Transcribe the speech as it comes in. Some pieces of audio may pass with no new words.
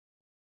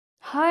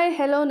Hi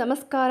hello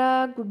ನಮಸ್ಕಾರ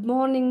good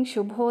morning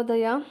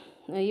ಶುಭೋದಯ.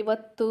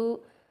 ಇವತ್ತು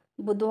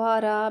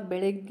ಬುಧವಾರ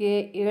ಬೆಳಗ್ಗೆ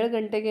 7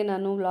 ಗಂಟೆಗೆ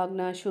ನಾನು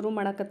ವ್ಲಾಗ್ನ ಶುರು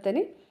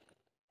ಮಾಡಕತ್ತೇನೆ.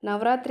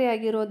 ನವರಾತ್ರಿ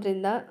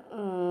ಆಗಿರೋದ್ರಿಂದ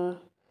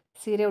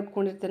ಸೀರೆ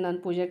ಉಟ್ಕೊಂಡಿರ್ತೇನೆ ನಾನು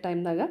ಪೂಜೆ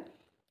ಟೈಮ್ದಾಗ.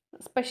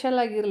 ಸ್ಪೆಷಲ್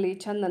ಆಗಿರಲಿ,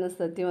 ಚಂದ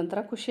ಅನಿಸ್ತೈತಿ,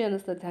 ಒಂಥರ ಖುಷಿ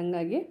ಅನಿಸ್ತೈತಿ.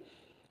 ಹಾಗಾಗಿ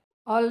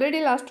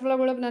ಆಲ್ರೆಡಿ ಲಾಸ್ಟ್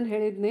ವ್ಲಾಗ್ ನಾನು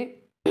ಹೇಳಿದ್ನಿ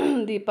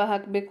ದೀಪ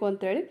ಹಾಕಬೇಕು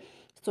ಅಂತೇಳಿ.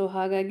 ಸೊ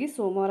ಹಾಗಾಗಿ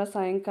ಸೋಮವಾರ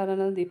ಸಾಯಂಕಾಲ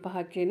ನಾನು ದೀಪ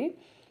ಹಾಕೀನಿ.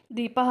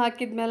 ದೀಪ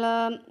ಹಾಕಿದ್ಮೇಲೆ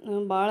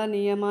ಭಾಳ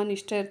ನಿಯಮ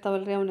ನಿಷ್ಠೆ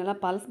ಇರ್ತಾವಲ್ರಿ, ಅವನ್ನೆಲ್ಲ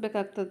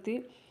ಪಾಲಿಸ್ಬೇಕಾಗ್ತೈತಿ.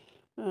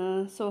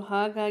 ಸೊ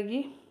ಹಾಗಾಗಿ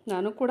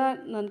ನಾನು ಕೂಡ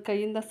ನನ್ನ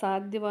ಕೈಯಿಂದ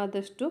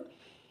ಸಾಧ್ಯವಾದಷ್ಟು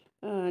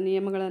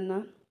ನಿಯಮಗಳನ್ನು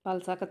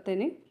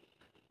ಪಾಲಿಸಾಕತ್ತೇನೆ.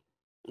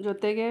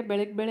 ಜೊತೆಗೆ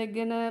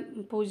ಬೆಳಗ್ಗೆನ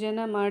ಪೂಜೆನ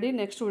ಮಾಡಿ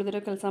ನೆಕ್ಸ್ಟ್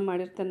ಉಳಿದಿರೋ ಕೆಲಸ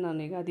ಮಾಡಿರ್ತೇನೆ.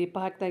 ನಾನೀಗ ದೀಪ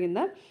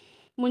ಹಾಕಿದಾಗಿಂದ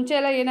ಮುಂಚೆ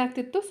ಎಲ್ಲ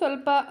ಏನಾಗ್ತಿತ್ತು,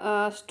 ಸ್ವಲ್ಪ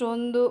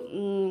ಅಷ್ಟೊಂದು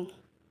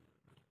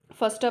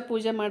ಫಸ್ಟ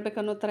ಪೂಜೆ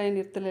ಮಾಡ್ಬೇಕನ್ನೋ ಥರ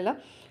ಏನಿರ್ತಿರ್ಲಿಲ್ಲ.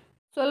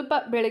 ಸ್ವಲ್ಪ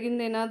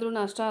ಬೆಳಗಿಂದ ಏನಾದರೂ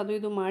ನಾಷ್ಟ ಅದು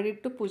ಇದು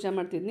ಮಾಡಿಟ್ಟು ಪೂಜೆ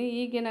ಮಾಡ್ತಿದ್ನಿ.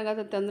 ಈಗ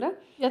ಏನಾಗತ್ತೆ ಅಂದ್ರೆ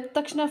ಎದ್ದ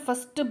ತಕ್ಷಣ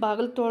ಫಸ್ಟ್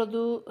ಬಾಗಿಲು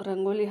ತೊಳೆದು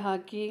ರಂಗೋಲಿ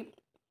ಹಾಕಿ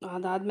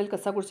ಅದಾದಮೇಲೆ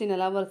ಕಸ ಗುಡಿಸಿ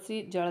ನೆಲ ಒರೆಸಿ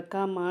ಜಳಕ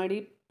ಮಾಡಿ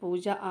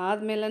ಪೂಜೆ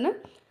ಆದಮೇಲೆ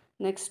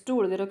ನೆಕ್ಸ್ಟು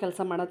ಉಳಿದಿರೋ ಕೆಲಸ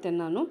ಮಾಡತ್ತೇನೆ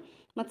ನಾನು.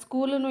 ಮತ್ತು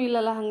ಸ್ಕೂಲೂ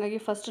ಇಲ್ಲಲ್ಲ,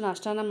 ಹಾಗಾಗಿ ಫಸ್ಟ್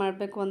ನಾಷ್ಟಾನ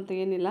ಮಾಡಬೇಕು ಅಂತ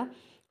ಏನಿಲ್ಲ.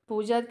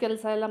 ಪೂಜಾದ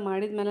ಕೆಲಸ ಎಲ್ಲ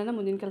ಮಾಡಿದ ಮೇಲೆ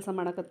ಮುಂದಿನ ಕೆಲಸ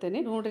ಮಾಡಕತ್ತೇನೆ.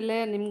 ನೋಡ್ರಿಲ್ಲೇ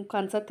ನಿಮ್ಗೆ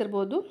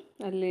ಕಾಣಿಸತ್ತಿರ್ಬೋದು,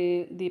 ಅಲ್ಲಿ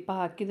ದೀಪ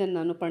ಹಾಕಿದ್ದೇನೆ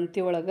ನಾನು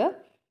ಪಣ್ತಿ ಒಳಗೆ.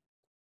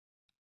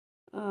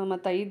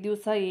 ಮತ್ತು 5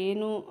 ದಿವಸ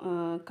ಏನು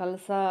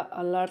ಕಲಸ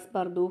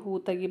ಅಲ್ಲಾಡಿಸ್ಬಾರ್ದು, ಹೂ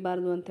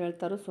ತೆಗಿಬಾರ್ದು ಅಂತ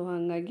ಹೇಳ್ತಾರೆ. ಸೊ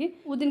ಹಾಗಾಗಿ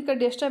ಊದಿನ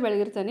ಕಡ್ಡಿ ಅಷ್ಟೇ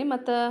ಬೆಳಗಿರ್ತೇನೆ.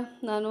 ಮತ್ತು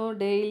ನಾನು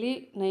ಡೈಲಿ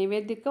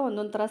ನೈವೇದ್ಯಕ್ಕೆ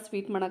ಒಂದೊಂದು ಥರ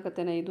ಸ್ವೀಟ್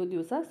ಮಾಡಕತ್ತೇನೆ 5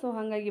 ದಿವಸ. ಸೊ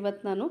ಹಾಗಾಗಿ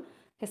ಇವತ್ತು ನಾನು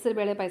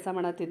ಹೆಸರುಬೇಳೆ ಪಾಯಸ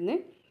ಮಾಡತ್ತಿದ್ನಿ.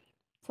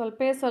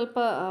 ಸ್ವಲ್ಪ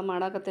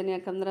ಮಾಡಾಕತ್ತೇನೆ,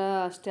 ಯಾಕಂದ್ರೆ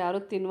ಅಷ್ಟು ಯಾರೂ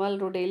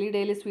ತಿನ್ವಲ್ರು.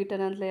 ಡೈಲಿ ಸ್ವೀಟ್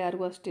ಅನ್ನಂತಲೇ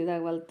ಯಾರಿಗೂ ಅಷ್ಟು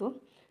ಇದಾಗವಲ್ತು,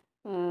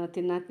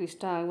 ತಿನ್ನೋಕೆ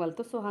ಇಷ್ಟ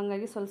ಆಗವಲ್ತು. ಸೊ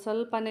ಹಾಗಾಗಿ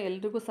ಸ್ವಲ್ಪನೇ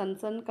ಎಲ್ರಿಗೂ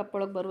ಸಣ್ಣ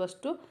ಕಪ್ಪೊಳಗೆ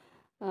ಬರುವಷ್ಟು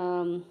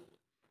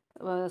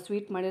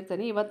ಸ್ವೀಟ್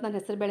ಮಾಡಿರ್ತೇನೆ. ಇವತ್ತು ನಾನು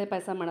ಹೆಸರುಬೇಳೆ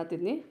ಪಾಯಸ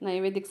ಮಾಡತ್ತಿದ್ನಿ.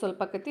 ನೈವೇದ್ಯಕ್ಕೆ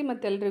ಸ್ವಲ್ಪ ಆಕೈತಿ,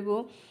 ಮತ್ತು ಎಲ್ರಿಗೂ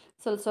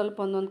ಸ್ವಲ್ಪ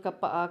ಒಂದೊಂದು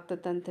ಕಪ್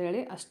ಆಗ್ತೈತೆ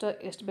ಅಂಥೇಳಿ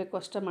ಎಷ್ಟು ಬೇಕೋ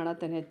ಅಷ್ಟು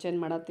ಮಾಡತ್ತೇನೆ, ಹೆಚ್ಚೇನು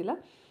ಮಾಡತ್ತಿಲ್ಲ.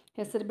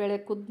 ಹೆಸರುಬೇಳೆ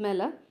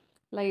ಕುದ್ಮೇಲೆ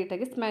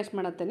ಲೈಟಾಗಿ ಸ್ಮ್ಯಾಶ್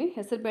ಮಾಡತ್ತೇನೆ.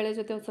 ಹೆಸರುಬೇಳೆ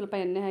ಜೊತೆ ಒಂದು ಸ್ವಲ್ಪ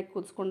ಎಣ್ಣೆ ಹಾಕಿ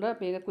ಕುದಿಸ್ಕೊಂಡ್ರೆ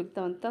ಬೇಗ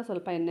ಕುದಿತಾವಂತ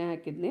ಸ್ವಲ್ಪ ಎಣ್ಣೆ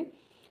ಹಾಕಿದ್ನಿ.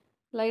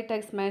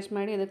 ಲೈಟಾಗಿ ಸ್ಮ್ಯಾಶ್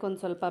ಮಾಡಿ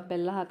ಅದಕ್ಕೊಂದು ಸ್ವಲ್ಪ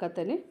ಬೆಲ್ಲ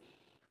ಹಾಕತ್ತೇನೆ.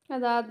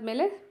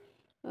 ಅದಾದಮೇಲೆ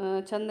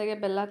ಚೆಂದಾಗೆ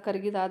ಬೆಲ್ಲ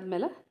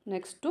ಕರಗಿದಾದ್ಮೇಲೆ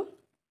ನೆಕ್ಸ್ಟು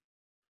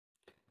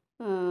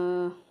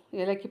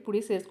ಏಲಕ್ಕಿ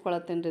ಪುಡಿ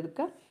ಸೇರಿಸ್ಕೊಳತ್ತೇನೆ ರೀ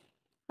ಇದಕ್ಕೆ.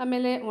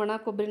 ಆಮೇಲೆ ಒಣ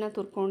ಕೊಬ್ಬರಿನ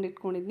ತುರ್ಕೊಂಡು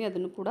ಇಟ್ಕೊಂಡಿದ್ನಿ,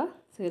 ಅದನ್ನು ಕೂಡ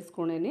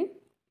ಸೇರಿಸ್ಕೊಂಡೇನಿ.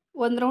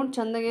 ಒಂದು ರೌಂಡ್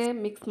ಚೆಂದಾಗೆ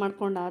ಮಿಕ್ಸ್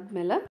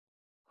ಮಾಡ್ಕೊಂಡಾದ್ಮೇಲೆ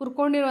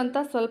ಹುರ್ಕೊಂಡಿರುವಂಥ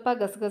ಸ್ವಲ್ಪ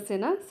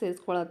ಗಸಗಸೆನ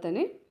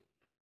ಸೇರಿಸ್ಕೊಳತ್ತೇನೆ.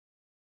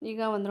 ಈಗ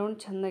ಒಂದು ರೌಂಡ್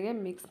ಚೆಂದಾಗೆ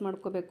ಮಿಕ್ಸ್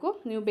ಮಾಡ್ಕೋಬೇಕು.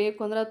 ನೀವು ಬೇಕು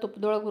ಅಂದ್ರೆ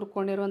ತುಪ್ಪದೊಳಗೆ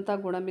ಹುರ್ಕೊಂಡಿರುವಂಥ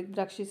ಗೋಡಂಬಿ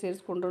ದ್ರಾಕ್ಷಿ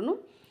ಸೇರಿಸ್ಕೊಂಡ್ರೂ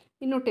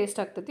ಇನ್ನೂ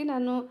ಟೇಸ್ಟ್ ಆಗ್ತೈತಿ.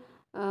 ನಾನು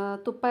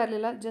ತುಪ್ಪ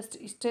ಇರಲಿಲ್ಲ, ಜಸ್ಟ್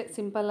ಇಷ್ಟೇ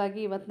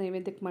ಸಿಂಪಲ್ಲಾಗಿ ಇವತ್ತು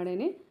ನೈವೇದ್ಯಕ್ಕೆ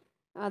ಮಾಡೇನಿ.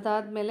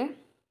 ಅದಾದಮೇಲೆ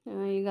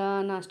ಈಗ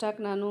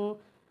ನಾಷ್ಟಕ್ಕೆ ನಾನು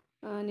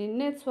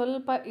ನಿನ್ನೆ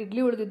ಸ್ವಲ್ಪ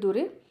ಇಡ್ಲಿ ಉಳಿದಿದ್ದು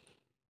ರೀ,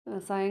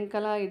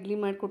 ಸಾಯಂಕಾಲ ಇಡ್ಲಿ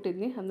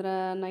ಮಾಡಿಕೊಟ್ಟಿದ್ನಿ. ಅಂದ್ರೆ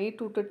ನೈಟ್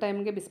ಊಟದ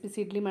ಟೈಮ್ಗೆ ಬಿಸಿ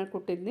ಇಡ್ಲಿ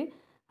ಮಾಡಿಕೊಟ್ಟಿದ್ನಿ.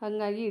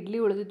 ಹಾಗಾಗಿ ಇಡ್ಲಿ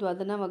ಉಳಿದಿದ್ದು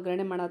ಅದನ್ನು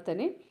ಒಗ್ಗರಣೆ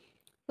ಮಾಡತ್ತೇನೆ.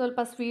 ಸ್ವಲ್ಪ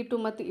ಸ್ವೀಟು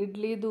ಮತ್ತು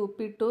ಇಡ್ಲಿದು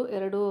ಉಪ್ಪಿಟ್ಟು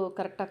ಎರಡೂ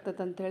ಕರೆಕ್ಟ್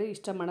ಆಗ್ತೈತೆ ಅಂಥೇಳಿ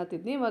ಇಷ್ಟ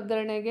ಮಾಡತ್ತಿದ್ನಿ.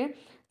 ಒಗ್ಗರಣೆಗೆ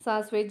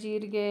ಸಾಸಿವೆ,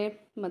 ಜೀರಿಗೆ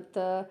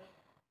ಮತ್ತು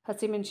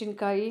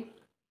ಹಸಿಮೆಣ್ಸಿನ್ಕಾಯಿ,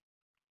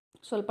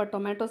 ಸ್ವಲ್ಪ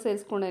ಟೊಮ್ಯಾಟೊ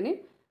ಸೇರಿಸ್ಕೊಂಡೇನಿ.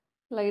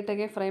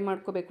 ಲೈಟಾಗೆ ಫ್ರೈ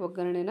ಮಾಡ್ಕೋಬೇಕು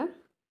ಒಗ್ಗರಣೆನ.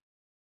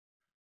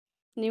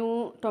 ನೀವು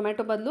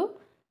ಟೊಮ್ಯಾಟೊ ಬದಲು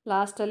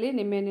ಲಾಸ್ಟಲ್ಲಿ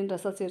ನಿಂಬೆಹಣ್ಣಿನ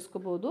ರಸ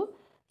ಸೇರಿಸ್ಕೋಬೋದು.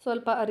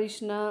 ಸ್ವಲ್ಪ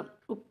ಅರಿಶಿನ,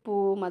 ಉಪ್ಪು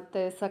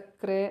ಮತ್ತು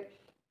ಸಕ್ಕರೆ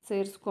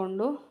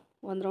ಸೇರಿಸ್ಕೊಂಡು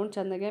ಒಂದು ರೌಂಡ್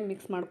ಚೆನ್ನಾಗೆ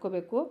ಮಿಕ್ಸ್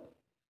ಮಾಡ್ಕೋಬೇಕು.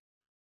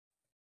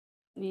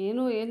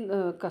 ಏನು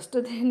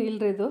ಕಷ್ಟದೇನಿಲ್ಲ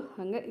ರೀ ಇದು,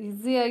 ಹಂಗೆ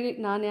ಈಸಿಯಾಗಿ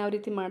ನಾನು ಯಾವ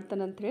ರೀತಿ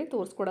ಮಾಡ್ತೇನೆ ಅಂಥೇಳಿ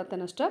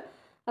ತೋರಿಸ್ಕೊಡತ್ತೇನೆ ಅಷ್ಟೆ.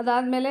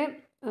 ಅದಾದಮೇಲೆ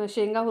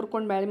ಶೇಂಗಾ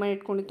ಹುರ್ಕೊಂಡು ಬ್ಯಾಳೆ ಮಾಡಿ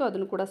ಇಟ್ಕೊಂಡಿತ್ತು,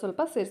 ಅದನ್ನು ಕೂಡ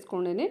ಸ್ವಲ್ಪ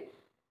ಸೇರಿಸ್ಕೊಂಡೇನಿ.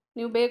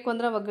 ನೀವು ಬೇಕು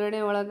ಅಂದ್ರೆ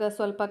ಒಗ್ಗರಣೆ ಒಳಗೆ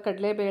ಸ್ವಲ್ಪ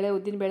ಕಡಲೆಬೇಳೆ,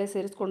 ಉದ್ದಿನಬೇಳೆ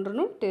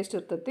ಸೇರಿಸ್ಕೊಂಡ್ರೂ ಟೇಸ್ಟ್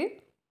ಇರ್ತೈತಿ.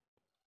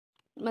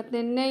 ಮತ್ತು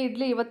ನಿನ್ನೆ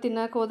ಇಡ್ಲಿ ಇವತ್ತು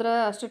ತಿನ್ನಕ್ಕೆ ಹೋದ್ರೆ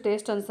ಅಷ್ಟು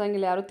ಟೇಸ್ಟ್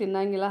ಅನ್ಸಂಗಿಲ್ಲ, ಯಾರೂ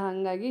ತಿನ್ನಂಗಿಲ್ಲ.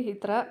 ಹಾಗಾಗಿ ಈ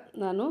ಥರ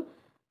ನಾನು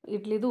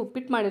ಇಡ್ಲಿದು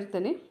ಉಪ್ಪಿಟ್ಟು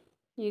ಮಾಡಿರ್ತೇನೆ.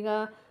 ಈಗ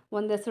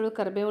ಒಂದು ಹೆಸರು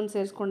ಕರಿಬೇವನ್ನ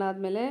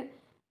ಸೇರಿಸ್ಕೊಂಡಾದ್ಮೇಲೆ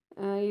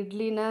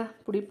ಇಡ್ಲಿನ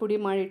ಪುಡಿ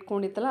ಮಾಡಿ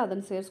ಇಟ್ಕೊಂಡಿತ್ತಲ್ಲ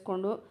ಅದನ್ನು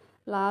ಸೇರಿಸ್ಕೊಂಡು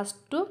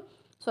ಲಾಸ್ಟು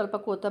ಸ್ವಲ್ಪ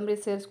ಕೊತ್ತಂಬರಿ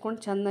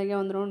ಸೇರಿಸ್ಕೊಂಡು ಚೆನ್ನಾಗಿ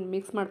ಒಂದು ರೌಂಡ್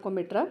ಮಿಕ್ಸ್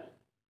ಮಾಡ್ಕೊಂಬಿಟ್ರೆ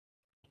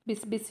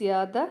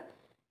ಬಿಸಿಯಾದ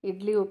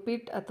ಇಡ್ಲಿ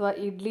ಉಪ್ಪಿಟ್ಟು ಅಥವಾ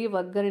ಇಡ್ಲಿ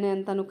ಒಗ್ಗರಣೆ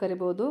ಅಂತಲೂ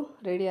ಕರಿಬೋದು,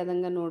 ರೆಡಿ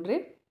ಆದಂಗೆ ನೋಡಿರಿ.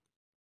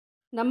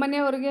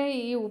 ನಮ್ಮನೆಯವ್ರಿಗೆ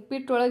ಈ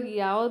ಉಪ್ಪಿಟ್ಟೊಳಗೆ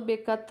ಯಾವ್ದು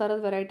ಬೇಕಾದ ಥರದ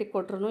ವೆರೈಟಿ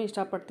ಕೊಟ್ರೂ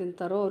ಇಷ್ಟಪಟ್ಟು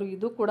ತಿಂತಾರೋ, ಅವ್ರಿಗೆ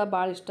ಇದು ಕೂಡ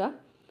ಭಾಳ ಇಷ್ಟ.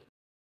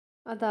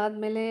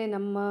 ಅದಾದಮೇಲೆ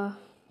ನಮ್ಮ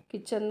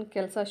ಕಿಚನ್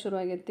ಕೆಲಸ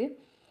ಶುರುವಾಗೈತಿ.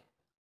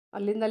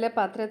 ಅಲ್ಲಿಂದಲೇ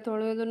ಪಾತ್ರೆ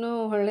ತೊಳೆಯೋದೂ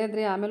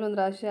ಒಳ್ಳೇದ್ರಿ, ಆಮೇಲೆ ಒಂದು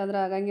ರಾಶಿ ಆದರೆ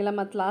ಆಗಂಗಿಲ್ಲ.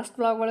 ಮತ್ತು ಲಾಸ್ಟ್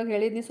ವ್ಲಾಗ್ ಒಳಗೆ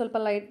ಹೇಳಿದ್ನಿ ಸ್ವಲ್ಪ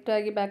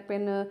ಲೈಟಾಗಿ ಬ್ಯಾಕ್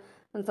ಪೇನ್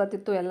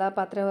ಅನ್ಸತ್ತಿತ್ತು, ಎಲ್ಲ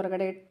ಪಾತ್ರೆ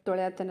ಹೊರಗಡೆ ಇಟ್ಟು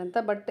ತೊಳೆಯತ್ತೇನಂತ.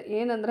 ಬಟ್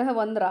ಏನಂದ್ರೆ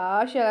ಒಂದು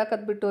ರಾಶಿ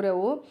ಆಗಕತ್ಬಿಟ್ಟು ರೀ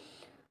ಅವು.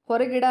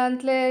 ಹೊರಗಿಡ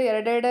ಅಂತಲೇ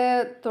ಎರಡೆರಡೆ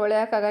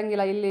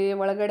ತೊಳೆಯೋಕ್ಕಾಗಂಗಿಲ್ಲ. ಇಲ್ಲಿ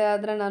ಒಳಗಡೆ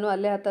ಆದರೆ ನಾನು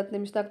ಅಲ್ಲೇ 10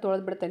 ನಿಮಿಷದಾಗ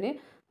ತೊಳೆದು ಬಿಡ್ತೇನೆ.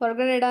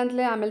 ಹೊರಗಡೆ ಇಡ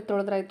ಅಂತಲೇ ಆಮೇಲೆ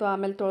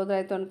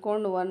ತೊಳೆದ್ರಾಯ್ತು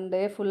ಅಂದ್ಕೊಂಡು ಒನ್ ಡೇ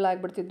ಫುಲ್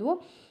ಆಗಿಬಿಡ್ತಿದ್ವು.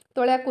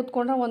 ತೊಳೆಯೋಕೆ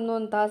ಕೂತ್ಕೊಂಡ್ರೆ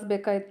ಒಂದೊಂದು ತಾಸು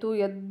ಬೇಕಾಯಿತು.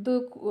 ಎದ್ದು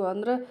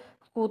ಅಂದ್ರೆ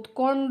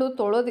ಕೂತ್ಕೊಂಡು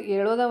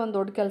ಹೇಳೋದ ಒಂದು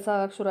ದೊಡ್ಡ ಕೆಲಸ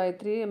ಆಗಕ್ಕೆ ಶುರು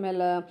ಆಯ್ತು ರೀ.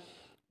 ಆಮೇಲೆ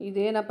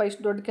ಇದೇನಪ್ಪ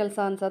ಇಷ್ಟು ದೊಡ್ಡ ಕೆಲಸ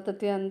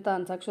ಅನ್ಸತ್ತತಿ ಅಂತ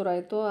ಅನ್ಸಕ್ಕೆ ಶುರು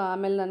ಆಯಿತು.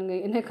 ಆಮೇಲೆ ನನಗೆ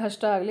ಏನೇ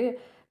ಕಷ್ಟ ಆಗಲಿ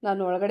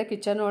ನಾನು ಒಳಗಡೆ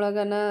ಕಿಚನ್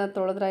ಒಳಗನ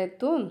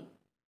ತೊಳೆದ್ರಾಯ್ತು,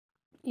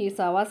 ಈ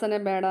ಸವಾಸನೆ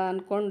ಬೇಡ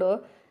ಅಂದ್ಕೊಂಡು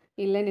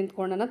ಇಲ್ಲೇ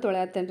ನಿಂತ್ಕೊಂಡನ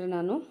ತೊಳೆಯತ್ತೇನೆ ರೀ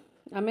ನಾನು.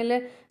 ಆಮೇಲೆ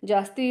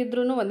ಜಾಸ್ತಿ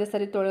ಇದ್ರೂ ಒಂದೇ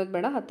ಸರಿ ತೊಳೆಯೋದು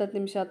ಬೇಡ, 10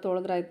 ನಿಮಿಷ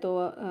ತೊಳೆದ್ರಾಯ್ತು.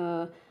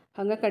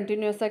 ಹಂಗೆ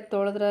ಕಂಟಿನ್ಯೂಸ್ ಆಗಿ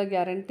ತೊಳೆದ್ರೆ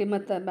ಗ್ಯಾರಂಟಿ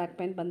ಮತ್ತು ಬ್ಯಾಕ್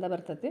ಪೈನ್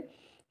ಬರ್ತೈತಿ.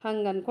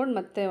 ಹಂಗೆ ಅಂದ್ಕೊಂಡು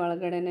ಮತ್ತೆ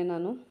ಒಳಗಡೆನೆ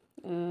ನಾನು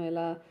ಎಲ್ಲ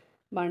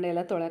ಬಾಂಡೆ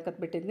ಎಲ್ಲ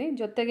ತೊಳ್ಯಾಕತ್ಬಿಟ್ಟಿದ್ನಿ.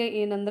 ಜೊತೆಗೆ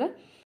ಏನಂದ್ರೆ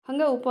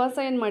ಹಂಗೆ ಉಪವಾಸ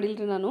ಏನು ಮಾಡಿಲ್ಲ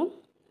ರೀ ನಾನು.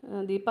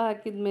 ದೀಪ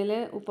ಹಾಕಿದ ಮೇಲೆ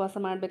ಉಪವಾಸ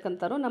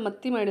ಮಾಡ್ಬೇಕಂತಾರೋ ನಮ್ಮ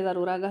ಅತ್ತಿ ಮಾಡಿದಾರೆ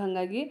ಊರಾಗ.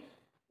 ಹಾಗಾಗಿ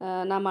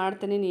ನಾ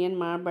ಮಾಡ್ತೀನಿ, ನೀ ಏನು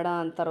ಮಾಡಬೇಡ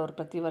ಅಂತಾರೆ ಅವ್ರು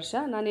ಪ್ರತಿ ವರ್ಷ.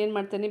 ನಾನು ಏನು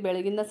ಮಾಡ್ತೀನಿ,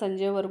 ಬೆಳಗಿಂದ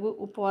ಸಂಜೆವರೆಗೂ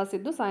ಉಪವಾಸ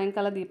ಇದ್ದು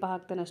ಸಾಯಂಕಾಲ ದೀಪ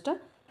ಹಾಕ್ತೇನೆ ಅಷ್ಟೆ.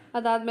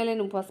 ಅದಾದಮೇಲೆ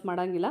ಏನು ಉಪವಾಸ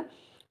ಮಾಡೋಂಗಿಲ್ಲ.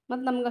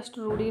 ಮತ್ತು ನಮ್ಗೆ ಅಷ್ಟು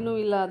ರೂಢಿನೂ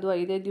ಇಲ್ಲ, ಅದು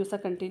 5 ದಿವಸ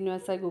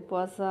ಕಂಟಿನ್ಯೂಸ್ ಆಗಿ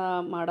ಉಪವಾಸ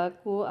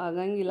ಮಾಡೋಕ್ಕೂ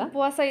ಆಗಂಗಿಲ್ಲ.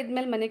 ಉಪವಾಸ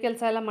ಇದ್ಮೇಲೆ ಮನೆ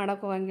ಕೆಲಸ ಎಲ್ಲ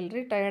ಮಾಡೋಕೆ ಹೋಗಂಗಿಲ್ಲ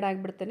ರೀ, ಟಯರ್ಡ್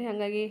ಆಗಿಬಿಡ್ತೀನಿ.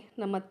 ಹಾಗಾಗಿ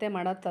ನಮ್ಮ ಅತ್ತೆ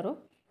ಮಾಡತ್ತಾರೋ.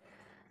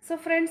 ಸೊ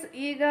ಫ್ರೆಂಡ್ಸ್,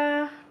 ಈಗ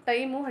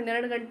ಟೈಮು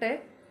 12 ಗಂಟೆ.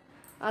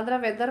 ಆದ್ರೆ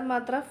ವೆದರ್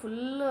ಮಾತ್ರ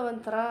ಫುಲ್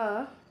ಒಂಥರ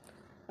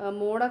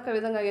ಮೋಡ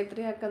ಕವಿದಂಗೆ ಆಗೈತೆ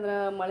ರೀ. ಯಾಕಂದ್ರೆ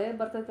ಮಳೆ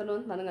ಬರ್ತೈತನೋ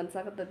ಅಂತ ನನಗೆ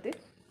ಅನ್ಸಾಕತ್ತೈತಿ.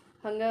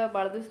 ಹಂಗೆ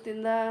ಭಾಳ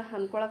ದಿವಸದಿಂದ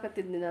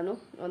ಅಂದ್ಕೊಳಕತ್ತಿದ್ನಿ ನಾನು.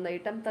 ಒಂದು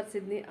ಐಟಮ್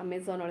ತರಿಸಿದ್ನಿ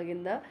ಅಮೆಝಾನ್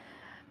ಒಳಗಿಂದ.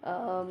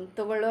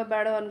 ತೊಗೊಳ್ಳೋ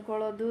ಬೇಡ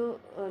ಅಂದ್ಕೊಳ್ಳೋದು,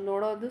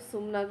 ನೋಡೋದು,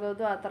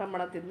 ಸುಮ್ಮನಾಗೋದು, ಆ ಥರ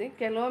ಮಾಡತ್ತಿದ್ನಿ.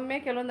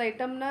 ಕೆಲವೊಂದು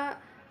ಐಟಮ್ನ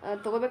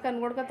ತೊಗೋಬೇಕು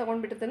ಅನ್ಕೊಡ್ಕ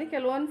ತೊಗೊಂಡ್ಬಿಟ್ಟಿರ್ತೀನಿ.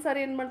 ಕೆಲವೊಂದು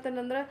ಸಾರಿ ಏನು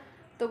ಮಾಡ್ತೇನೆ ಅಂದ್ರೆ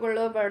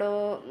ತೊಗೊಳ್ಳೋ ಬೇಡೋ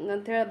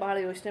ಅಂಥೇಳಿ ಭಾಳ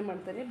ಯೋಚನೆ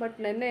ಮಾಡ್ತೀನಿ. ಬಟ್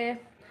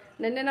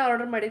ನೆನ್ನೆ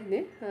ಆರ್ಡರ್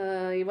ಮಾಡಿದ್ನಿ,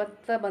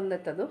 ಇವತ್ತು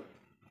ಬಂದೈತದು.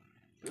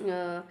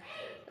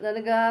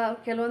 ನನಗೆ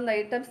ಕೆಲವೊಂದು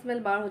ಐಟಮ್ಸ್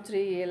ಮೇಲೆ ಭಾಳ ಹುಚ್ಚು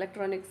ರೀ.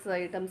 ಎಲೆಕ್ಟ್ರಾನಿಕ್ಸ್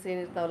ಐಟಮ್ಸ್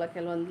ಏನಿರ್ತಾವಲ್ಲ,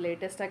 ಕೆಲವೊಂದು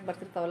ಲೇಟೆಸ್ಟಾಗಿ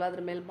ಬರ್ತಿರ್ತಾವಲ್ಲ,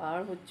 ಅದ್ರ ಮೇಲೆ ಭಾಳ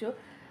ಹುಚ್ಚು.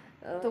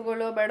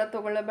 ತೊಗೊಳ್ಳೋ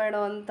ಬೇಡ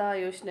ಅಂತ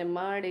ಯೋಚನೆ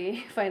ಮಾಡಿ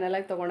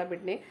ಫೈನಲಾಗಿ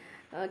ತೊಗೊಂಡೋಗ್ಬಿಟ್ನಿ.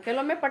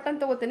 ಕೆಲವೊಮ್ಮೆ ಪಟ್ಟನ್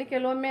ತೊಗೋತೀನಿ,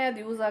 ಕೆಲವೊಮ್ಮೆ ಅದು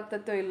ಯೂಸ್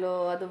ಆಗ್ತೈತೋ ಇಲ್ಲೋ,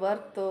 ಅದು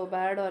ವರ್ತು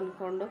ಬೇಡೋ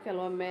ಅಂದ್ಕೊಂಡು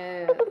ಕೆಲವೊಮ್ಮೆ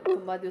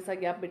ತುಂಬ ದಿವಸ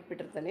ಗ್ಯಾಪ್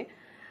ಬಿಟ್ಬಿಟ್ಟಿರ್ತೀನಿ.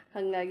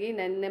 ಹಾಗಾಗಿ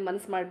ನೆನ್ನೆ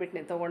ಮನಸ್ಸು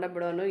ಮಾಡಿಬಿಟ್ನಿ, ತೊಗೊಂಡೇ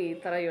ಬಿಡೋನು, ಈ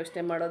ಥರ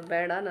ಯೋಚನೆ ಮಾಡೋದು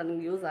ಬೇಡ,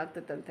 ನನಗೆ ಯೂಸ್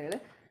ಆಗ್ತೈತೆ ಅಂಥೇಳಿ.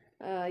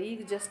 ಈಗ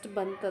ಜಸ್ಟ್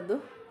ಬಂತದ್ದು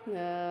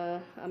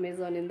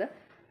ಅಮೆಝಾನಿಂದ.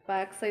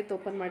 ಪ್ಯಾಕ್ ಸಹಿತ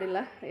ಓಪನ್ ಮಾಡಿಲ್ಲ.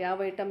 ಯಾವ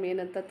ಐಟಮ್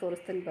ಏನಂತ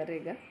ತೋರಿಸ್ತೀನಿ ಬರ್ರಿ.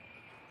 ಈಗ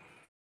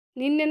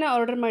ನಿನ್ನೆನ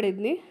ಆರ್ಡರ್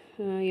ಮಾಡಿದ್ನಿ,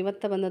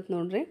 ಇವತ್ತು ಬಂದದ್ದು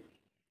ನೋಡ್ರಿ.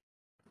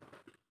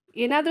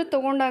 ಏನಾದರೂ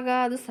ತೊಗೊಂಡಾಗ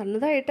ಅದು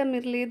ಸಣ್ಣದ ಐಟಮ್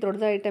ಇರಲಿ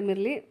ದೊಡ್ಡದ ಐಟಮ್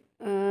ಇರಲಿ,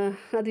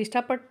 ಅದು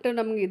ಇಷ್ಟಪಟ್ಟು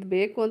ನಮ್ಗೆ ಇದು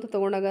ಬೇಕು ಅಂತ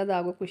ತೊಗೊಂಡಾಗ ಅದು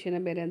ಆಗೋ ಖುಷಿನೇ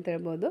ಬೇರೆ ಅಂತ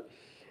ಹೇಳ್ಬೋದು.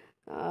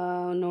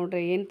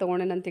 ನೋಡ್ರಿ ಏನು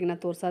ತೊಗೊಂಡೇನಂತೀಗ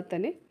ನಾನು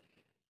ತೋರ್ಸತ್ತೇನೆ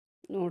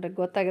ನೋಡ್ರಿ,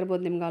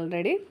 ಗೊತ್ತಾಗಿರ್ಬೋದು ನಿಮ್ಗೆ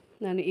ಆಲ್ರೆಡಿ.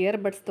 ನಾನು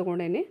ಇಯರ್ಬಡ್ಸ್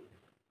ತೊಗೊಂಡೇನಿ,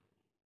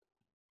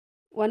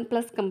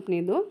 OnePlus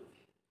ಕಂಪ್ನಿದು.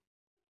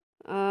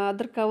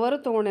 ಅದ್ರ ಕವರು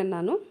ತೊಗೊಂಡೇನೆ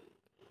ನಾನು.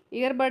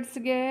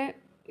 ಇಯರ್ಬಡ್ಸ್ಗೆ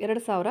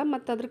 2000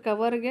 ಮತ್ತು ಅದ್ರ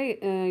ಕವರ್ಗೆ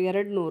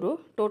 200,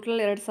 ಟೋಟಲ್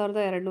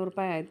 2200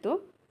 ರೂಪಾಯಿ ಆಯಿತು.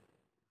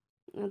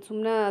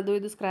 ಸುಮ್ಮನೆ ಅದು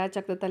ಇದು ಸ್ಕ್ರ್ಯಾಚ್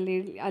ಆಗ್ತೈತೆ,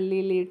 ಅಲ್ಲಿ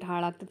ಇಲ್ಲಿ ಇಟ್ಟು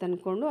ಹಾಳಾಗ್ತೈತೆ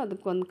ಅಂದ್ಕೊಂಡು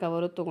ಅದಕ್ಕೊಂದು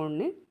ಕವರು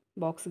ತೊಗೊಂಡು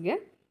ಬಾಕ್ಸ್ಗೆ.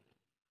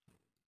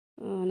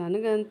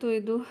 ನನಗಂತೂ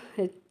ಇದು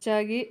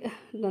ಹೆಚ್ಚಾಗಿ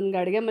ನನಗೆ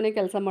ಅಡುಗೆ ಮನೆ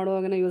ಕೆಲಸ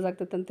ಮಾಡುವಾಗನೇ ಯೂಸ್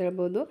ಆಗ್ತೈತೆ ಅಂತ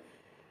ಹೇಳ್ಬೋದು.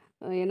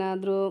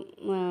 ಏನಾದರೂ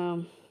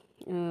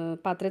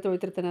ಪಾತ್ರೆ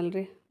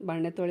ತೊಳಿತಿರ್ತಾನಲ್ರಿ,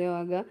 ಬಾಂಡೆ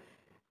ತೊಳೆಯುವಾಗ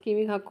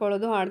ಕಿವಿಗೆ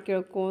ಹಾಕ್ಕೊಳ್ಳೋದು, ಹಾಡು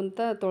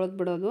ಕೇಳ್ಕೊಂತ ತೊಳೆದು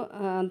ಬಿಡೋದು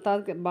ಅಂತ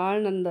ಭಾಳ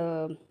ನಂದು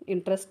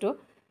ಇಂಟ್ರೆಸ್ಟು.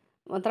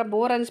 ಒಂಥರ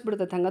ಬೋರ್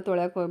ಅನಿಸ್ಬಿಡ್ತೈತೆ ಹಂಗೆ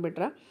ತೊಳ್ಯಾಕೆ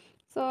ಹೋಗ್ಬಿಟ್ರೆ.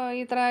 ಸೊ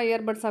ಈ ಥರ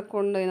ಇಯರ್ಬಡ್ಸ್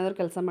ಹಾಕ್ಕೊಂಡು ಏನಾದರೂ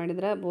ಕೆಲಸ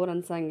ಮಾಡಿದರೆ ಬೋರ್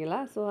ಅನ್ಸಂಗಿಲ್ಲ.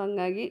 ಸೊ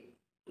ಹಾಗಾಗಿ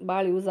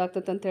ಭಾಳ ಯೂಸ್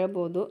ಆಗ್ತೈತೆ ಅಂತ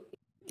ಹೇಳ್ಬೋದು.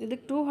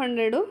 ಇದಕ್ಕೆ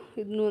 200,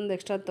 ಇದನ್ನೂ ಒಂದು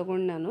ಎಕ್ಸ್ಟ್ರಾ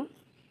ತೊಗೊಂಡು ನಾನು.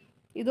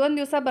 ಇದೊಂದು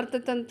ದಿವಸ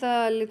ಬರ್ತೈತಂತ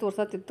ಅಲ್ಲಿ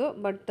ತೋರ್ಸತ್ತಿತ್ತು,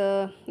 ಬಟ್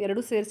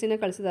ಎರಡೂ ಸೇರಿಸಿನೇ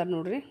ಕಳಿಸಿದಾರೆ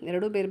ನೋಡ್ರಿ.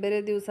 ಎರಡೂ ಬೇರೆ ಬೇರೆ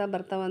ದಿವಸ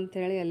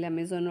ಬರ್ತಾವಂಥೇಳಿ ಅಲ್ಲಿ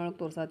ಅಮೆಝಾನ್ ಒಳಗೆ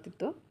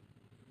ತೋರ್ಸತ್ತಿತ್ತು.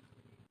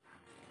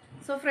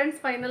 ಸೊ ಫ್ರೆಂಡ್ಸ್,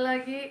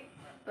 ಫೈನಲಾಗಿ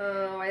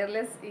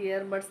ವೈರ್ಲೆಸ್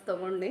ಇಯರ್ಬಡ್ಸ್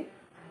ತೊಗೊಂಡು.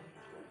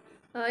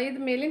 ಇದು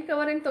ಮೇಲಿನ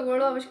ಕವರ್ ಏನು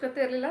ತೊಗೊಳ್ಳೋ ಅವಶ್ಯಕತೆ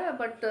ಇರಲಿಲ್ಲ,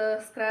 ಬಟ್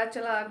ಸ್ಕ್ರ್ಯಾಚ್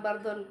ಎಲ್ಲ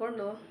ಆಗಬಾರ್ದು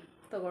ಅಂದ್ಕೊಂಡು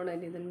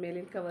ತೊಗೊಂಡೇನಿ ಇದನ್ನು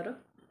ಮೇಲಿನ ಕವರು.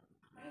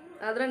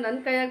 ಆದರೆ ನನ್ನ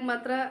ಕೈಯಾಗ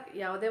ಮಾತ್ರ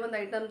ಯಾವುದೇ ಒಂದು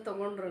ಐಟಮ್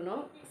ತೊಗೊಂಡ್ರು,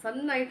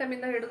 ಸಣ್ಣ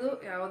ಐಟಮಿಂದ ಹಿಡಿದು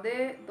ಯಾವುದೇ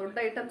ದೊಡ್ಡ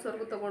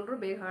ಐಟಮ್ಸ್ವರೆಗೂ ತೊಗೊಂಡ್ರು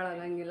ಬೇಗ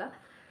ಹಾಳಾಗಂಗಿಲ್ಲ.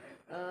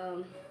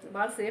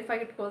 ಭಾಳ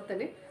ಸೇಫಾಗಿ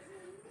ಇಟ್ಕೊಳ್ತೇನೆ.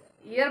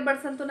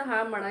 ಇಯರ್ಬಡ್ಸ್ ಅಂತೂ ನಾ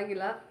ಹಾಳು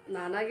ಮಾಡೋಂಗಿಲ್ಲ.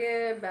 ನಾನಾಗೆ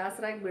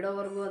ಬೇಸರಾಗಿ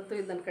ಬಿಡೋವರೆಗೂ ಅಂತೂ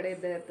ಇದು ನನ್ನ ಕಡೆ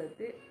ಇದ್ದೇ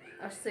ಇರ್ತೈತಿ.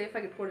 ಅಷ್ಟು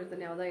ಸೇಫಾಗಿ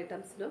ಇಟ್ಕೊಂಡಿರ್ತೀನಿ ಯಾವುದೋ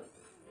ಐಟಮ್ಸ್ನು.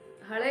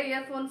 ಹಳೆ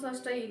ಇಯರ್ಫೋನ್ಸು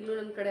ಅಷ್ಟೇ ಈಗಲೂ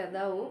ನನ್ನ ಕಡೆ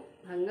ಅದಾವು,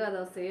 ಹಂಗೆ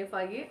ಅದಾವೆ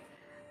ಸೇಫಾಗಿ.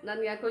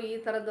 ನನಗೆ ಯಾಕೋ ಈ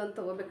ಥರದ್ದು ಒಂದು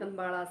ತೊಗೋಬೇಕಂತ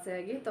ಭಾಳ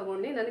ಆಸೆಯಾಗಿ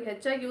ತೊಗೊಂಡು. ನನಗೆ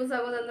ಹೆಚ್ಚಾಗಿ ಯೂಸ್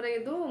ಆಗೋದಂದರೆ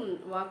ಇದು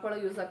ವಾಕ್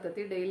ಒಳಗೆ ಯೂಸ್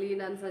ಆಗ್ತೈತಿ. ಡೈಲಿ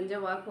ನಾನು ಸಂಜೆ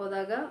ವಾಕ್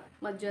ಹೋದಾಗ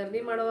ಮತ್ತು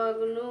ಜರ್ನಿ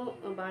ಮಾಡುವಾಗೂ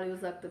ಭಾಳ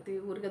ಯೂಸ್ ಆಗ್ತೈತಿ.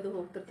 ಊರಿಗದು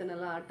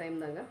ಹೋಗ್ತಿರ್ತೇನಲ್ಲ ಆ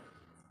ಟೈಮ್ದಾಗ.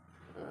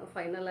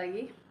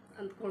 ಫೈನಲಾಗಿ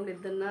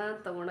ಅಂದ್ಕೊಂಡಿದ್ದನ್ನು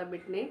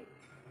ತೊಗೊಂಡೋಗ್ಬಿಟ್ನಿ.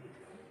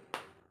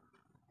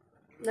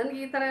 ನನಗೆ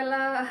ಈ ಥರ ಎಲ್ಲ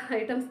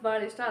ಐಟಮ್ಸ್ ಭಾಳ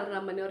ಇಷ್ಟ. ಆದರೆ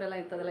ನಮ್ಮ ಮನೆಯವರೆಲ್ಲ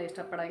ಇಂಥದ್ದೆಲ್ಲ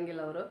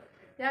ಇಷ್ಟಪಡೋಂಗಿಲ್ಲ. ಅವರು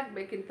ಯಾಕೆ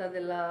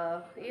ಬೇಕಿಂಥದ್ದೆಲ್ಲ,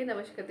 ಏನು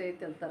ಅವಶ್ಯಕತೆ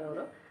ಐತೆ ಅಂತಾರೆ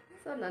ಅವರು.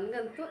 ಸೊ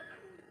ನನಗಂತೂ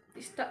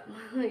ಇಷ್ಟ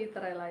ಈ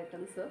ಥರ ಎಲ್ಲ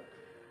ಐಟಮ್ಸು.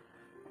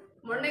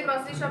 ಮೊನ್ನೆ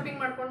ಗ್ರಾಸರಿ ಶಾಪಿಂಗ್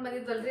ಮಾಡ್ಕೊಂಡು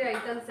ಬಂದಿದ್ವಲ್ರಿ,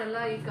 ಐಟಮ್ಸ್ ಎಲ್ಲ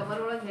ಈ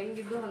ಕವರ್ ಒಳಗೆ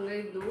ಹೆಂಗಿದ್ದು ಹಂಗೆ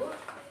ಇದ್ದವು.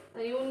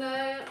 ಇವನ್ನ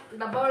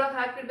ಡಬ್ಬ ಒಳಗೆ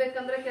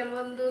ಹಾಕಿಡ್ಬೇಕಂದ್ರೆ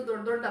ಕೆಲವೊಂದು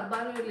ದೊಡ್ಡ ದೊಡ್ಡ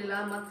ಡಬ್ಬಾನೂ ಇರಲಿಲ್ಲ,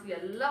 ಮತ್ತು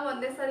ಎಲ್ಲ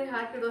ಒಂದೇ ಸಾರಿ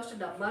ಹಾಕಿಡುವಷ್ಟು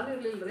ಡಬ್ಬಾನೂ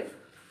ಇರಲಿಲ್ಲ ರೀ.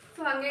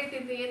 ಸೊ ಹಂಗೆ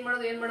ಇಟ್ಟಿದ್ವಿ, ಏನು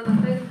ಮಾಡೋದು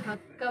ಅಂತ.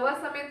 ಕವರ್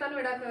ಸಮೇತನೂ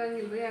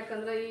ಇಡೋಕ್ಕಾಗಂಗಿಲ್ಲ ರೀ,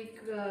 ಯಾಕಂದ್ರೆ ಈ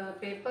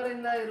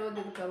ಪೇಪರಿಂದ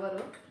ಇರೋದು ಇದು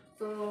ಕವರು.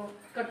 ಸೊ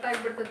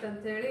ಕಟ್ಟಾಗಿಬಿಡ್ತೈತೆ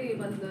ಅಂಥೇಳಿ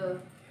ಒಂದು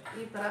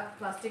ಈ ಥರ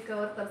ಪ್ಲಾಸ್ಟಿಕ್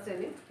ಕವರ್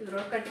ತರಿಸೇನಿ.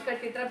 ಇದ್ರೊಳಗೆ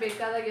ಕಟ್ಟಿಟ್ರೆ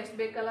ಬೇಕಾದಾಗ ಎಷ್ಟು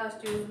ಬೇಕಲ್ಲ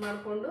ಅಷ್ಟು ಯೂಸ್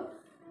ಮಾಡಿಕೊಂಡು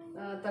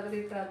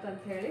ತೆಗೆದಿಟ್ರಾತ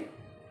ಅಂಥೇಳಿ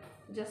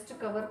ಜಸ್ಟ್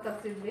ಕವರ್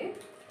ತರಿಸಿದ್ವಿ.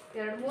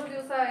 2-3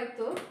 ದಿವಸ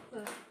ಆಯಿತು.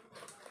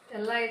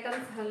 ಎಲ್ಲ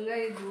ಐಟಮ್ಸ್ ಹಂಗೆ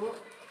ಇದ್ವು.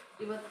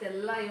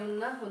 ಇವತ್ತೆಲ್ಲ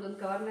ಇವನ್ನ ಒಂದೊಂದು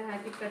ಕವರ್ನೇ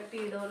ಹಾಕಿ ಕಟ್ಟಿ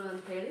ಇಡೋನು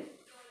ಅಂಥೇಳಿ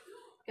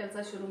ಕೆಲಸ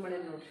ಶುರು ಮಾಡಿ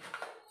ನೋಡಿರಿ.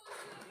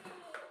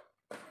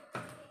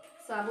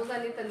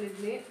 ಸಾಬುದಾನಿ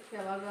ತಂದಿದ್ನಿ,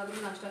 ಯಾವಾಗಾದ್ರೂ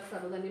ನಾಷ್ಟಕ್ಕೆ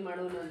ಸಾಬುದಾನಿ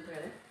ಮಾಡೋಣ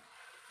ಅಂತೇಳಿ.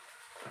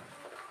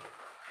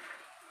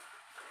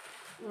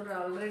 ನೋಡ್ರಿ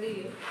ಆಲ್ರೆಡಿ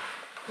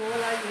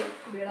ಹೋಲಾಗಿ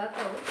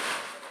ಬೀಳತ್ತಾವು.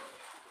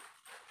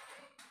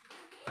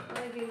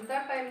 ಈಗ ಇಂಥ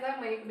ಟೈಮ್ದಾಗ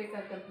ಮೈಕ್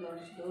ಬೇಕಾಗತ್ತೆ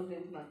ನೋಡಿ, ದೂರ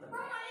ನಿಂತು ಮಾತಾಡ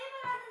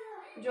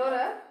ಜೋರ.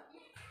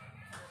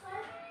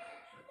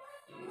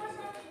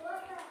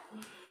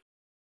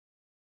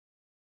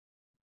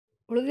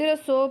 ಉಳಿದಿರೋ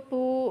ಸೋಪು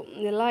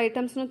ಎಲ್ಲ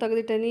ಐಟಮ್ಸ್ನು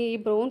ತೆಗೆದಿಟ್ಟೇನಿ. ಈ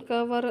ಬ್ರೌನ್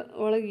ಕವರ್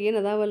ಒಳಗೆ ಏನು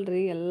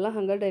ಅದಾವಲ್ರಿ ಎಲ್ಲ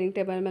ಹಂಗೆ ಡೈನಿಂಗ್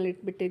ಟೇಬಲ್ ಮೇಲೆ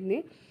ಇಟ್ಬಿಟ್ಟಿದ್ನಿ.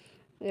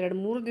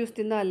 2-3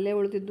 ದಿವಸದಿಂದ ಅಲ್ಲೇ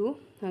ಉಳಿದಿದ್ದು.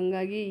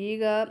 ಹಾಗಾಗಿ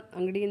ಈಗ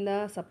ಅಂಗಡಿಯಿಂದ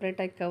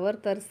ಸಪ್ರೇಟಾಗಿ ಕವರ್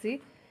ತರಿಸಿ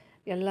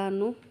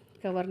ಎಲ್ಲನೂ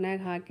ಕವರ್ನಾಗ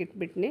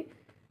ಹಾಕಿಟ್ಬಿಟ್ನಿ.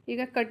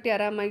 ಈಗ ಕಟ್ಟಿ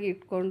ಆರಾಮಾಗಿ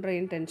ಇಟ್ಕೊಂಡ್ರೆ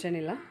ಏನು ಟೆನ್ಷನ್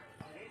ಇಲ್ಲ.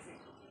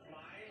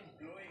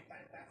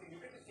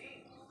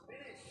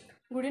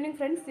 Good evening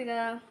friends. ಈಗ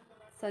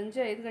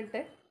ಸಂಜೆ 5 ಗಂಟೆ.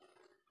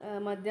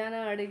 ಮಧ್ಯಾಹ್ನ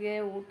ಅಡುಗೆ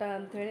ಊಟ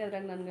ಅಂಥೇಳಿ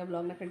ಅದ್ರಾಗ ನನಗೆ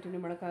ಬ್ಲಾಗ್ನ ಕಂಟಿನ್ಯೂ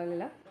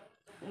ಮಾಡೋಕ್ಕಾಗಲಿಲ್ಲ.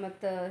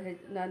 ಮತ್ತು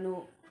ನಾನು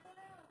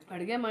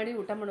ಅಡುಗೆ ಮಾಡಿ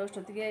ಊಟ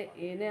ಮಾಡೋಷ್ಟೊತ್ತಿಗೆ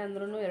ಏನೇ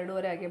ಅಂದ್ರೂ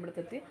 2:30 ಆಗೇ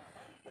ಬಿಡ್ತೈತಿ.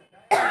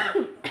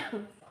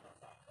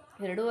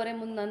 2:30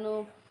 ಮುಂದೆ ನಾನು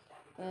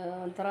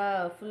ಒಂಥರ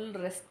ಫುಲ್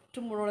ರೆಸ್ಟ್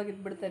ಮೂಡೊಳಗೆ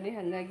ಇದ್ಬಿಡ್ತೇನೆ.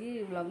 ಹಾಗಾಗಿ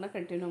ವ್ಲಾಗ್ನ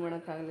ಕಂಟಿನ್ಯೂ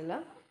ಮಾಡೋಕ್ಕಾಗಲಿಲ್ಲ.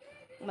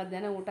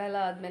 ಮಧ್ಯಾಹ್ನ ಊಟ ಎಲ್ಲ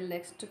ಆದಮೇಲೆ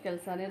ನೆಕ್ಸ್ಟ್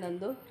ಕೆಲಸನೇ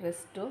ನಂದು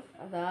ರೆಸ್ಟು.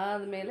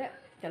 ಅದಾದಮೇಲೆ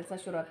ಕೆಲಸ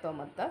ಶುರು ಆಗ್ತಾವೆ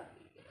ಮತ್ತು.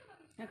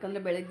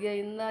 ಯಾಕಂದರೆ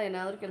ಬೆಳಗ್ಗೆಯಿಂದ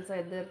ಏನಾದರೂ ಕೆಲಸ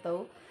ಇದ್ದೇ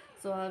ಇರ್ತಾವೆ.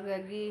 ಸೊ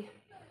ಹಾಗಾಗಿ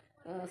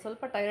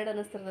ಸ್ವಲ್ಪ ಟಯರ್ಡ್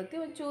ಅನ್ನಿಸ್ತಿರ್ತೈತಿ.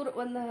 ಒಂಚೂರು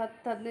ಒಂದು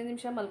 10-15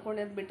 ನಿಮಿಷ ಮಲ್ಕೊಂಡು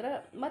ಎದ್ಬಿಟ್ರೆ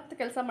ಮತ್ತು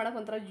ಕೆಲಸ ಮಾಡೋಕೆ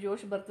ಒಂಥರ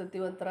ಜೋಶ್ ಬರ್ತೈತಿ,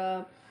 ಒಂಥರ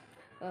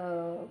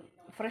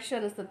ಫ್ರೆಶ್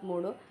ಅನ್ನಿಸ್ತೈತಿ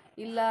ಮೂಡು.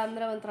 ಇಲ್ಲ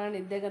ಅಂದರೆ ಒಂಥರ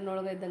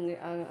ನಿದ್ದೆಗನ್ನೊಳಗೆ ಇದ್ದಂಗೆ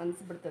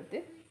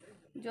ಅನಿಸ್ಬಿಡ್ತೈತಿ.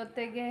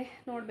 ಜೊತೆಗೆ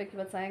ನೋಡ್ಬೇಕು,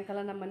 ಇವತ್ತು ಸಾಯಂಕಾಲ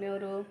ನಮ್ಮ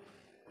ಮನೆಯವರು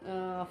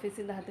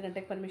ಆಫೀಸಿಂದ 10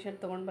 ಗಂಟೆಗೆ ಪರ್ಮಿಷನ್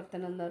ತೊಗೊಂಡು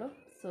ಬರ್ತೇನೆ ಅಂದರು.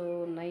 So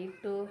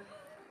night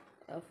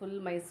full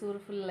Mysuru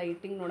full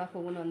lighting ನೋಡೋಕೆ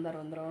ಹೋಗೋಣ ಅಂದಾರ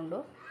ಒಂದು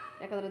ರೌಂಡು.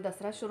 ಯಾಕಂದರೆ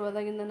ದಸರಾ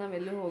ಶುರುವಾದಾಗಿಂದ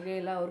ನಾವೆಲ್ಲೂ ಹೋಗೇ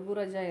ಇಲ್ಲ, ಅವ್ರಿಗೂ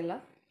ರಜಾ ಇಲ್ಲ.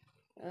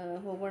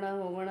 ಹೋಗೋಣ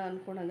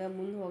ಅಂದ್ಕೊಂಡಾಗ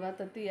ಮುಂದೆ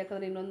ಹೋಗತ್ತತಿ.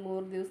 ಯಾಕಂದ್ರೆ ಇನ್ನೊಂದು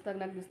 3 ದಿವಸದಾಗ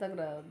 4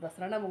 ದಿವಸದಾಗ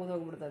ದಸರಾನ ಮುಗಿದು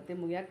ಹೋಗ್ಬಿಡ್ತೈತಿ,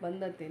 ಮುಗಿಯಾಕೆ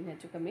ಬಂದೈತಿ ಇನ್ನು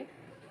ಹೆಚ್ಚು ಕಮ್ಮಿ.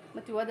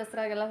 ಮತ್ತು ಯುವ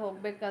ದಸರಾಗೆಲ್ಲ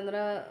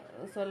ಹೋಗ್ಬೇಕಂದ್ರೆ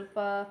ಸ್ವಲ್ಪ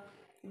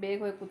ಬೇಗ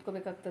ಹೋಗಿ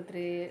ಕೂತ್ಕೋಬೇಕಾಗ್ತೈತೆ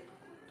ರೀ.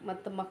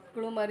 ಮತ್ತು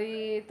ಮಕ್ಕಳು ಮರಿ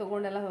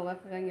ತೊಗೊಂಡೆಲ್ಲ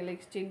ಹೋಗೋಕ್ಕಾಗಂಗಿಲ್ಲ.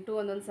 ಈಗ ಚಿಂಟು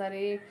ಒಂದೊಂದು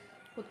ಸಾರಿ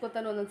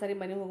ಕೂತ್ಕೋತಾನೆ, ಒಂದೊಂದು ಸಾರಿ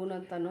ಮನೆಗೆ ಹೋಗೋಣ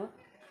ಅಂತಾನು.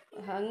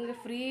 ಹಂಗೆ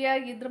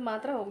ಫ್ರೀಯಾಗಿದ್ರೆ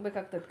ಮಾತ್ರ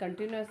ಹೋಗ್ಬೇಕಾಗ್ತೈತಿ.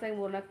 ಕಂಟಿನ್ಯೂಸ್ ಆಗಿ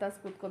 3-4 ತಾಸು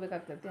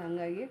ಕೂತ್ಕೋಬೇಕಾಗ್ತೈತಿ.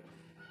 ಹಾಗಾಗಿ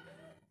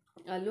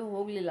ಅಲ್ಲೂ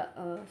ಹೋಗಲಿಲ್ಲ.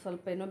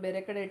 ಸ್ವಲ್ಪ ಏನೋ ಬೇರೆ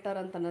ಕಡೆ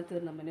ಇಟ್ಟಾರಂತ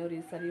ಅನ್ನತ್ತಿದ್ರು ನಮ್ಮ ಮನೆಯವ್ರು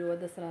ಈ ಸರಿ ಯುವ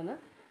ದಸರಾನ.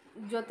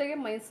 ಜೊತೆಗೆ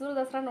ಮೈಸೂರು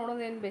ದಸರಾ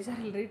ನೋಡೋದೇನು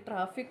ಬೇಜಾರಿಲ್ಲ ರೀ.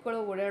 ಟ್ರಾಫಿಕ್ಗಳು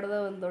ಓಡಾಡೋದು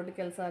ಒಂದು ದೊಡ್ಡ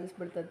ಕೆಲಸ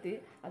ಅನಿಸ್ಬಿಡ್ತೈತಿ.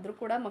 ಆದರೂ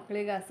ಕೂಡ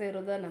ಮಕ್ಕಳಿಗೆ ಆಸೆ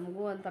ಇರೋದು,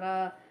 ನಮಗೂ ಒಂಥರ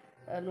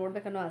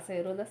ನೋಡ್ಬೇಕನ್ನೋ ಆಸೆ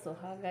ಇರೋದು. ಸೊ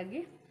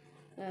ಹಾಗಾಗಿ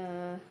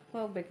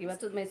ಹೋಗ್ಬೇಕು.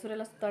 ಇವತ್ತು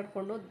ಮೈಸೂರೆಲ್ಲ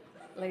ಸುತ್ತಾಡಿಕೊಂಡು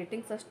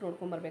ಲೈಟಿಂಗ್ಸ್ ಅಷ್ಟು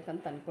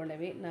ನೋಡ್ಕೊಂಬರ್ಬೇಕಂತ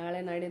ಅಂದ್ಕೊಂಡೇವಿ. ನಾಳೆ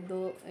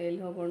ನಾಡಿದ್ದು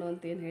ಎಲ್ಲಿ ಹೋಗೋಣ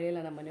ಅಂತ ಏನು ಹೇಳಿಲ್ಲ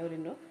ನಮ್ಮ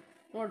ಮನೆಯವ್ರಿನ್ನೂ.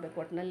 ನೋಡ್ಬೇಕು,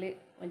 ಒಟ್ಟಿನಲ್ಲಿ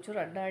ಒಂಚೂರು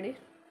ಅಡ್ಡಾಡಿ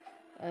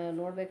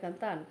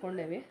ನೋಡ್ಬೇಕಂತ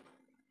ಅಂದ್ಕೊಂಡೇವಿ.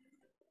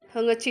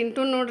 ಹಂಗೆ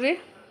ಚಿಂಟು ನೋಡ್ರಿ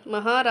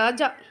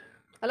ಮಹಾರಾಜ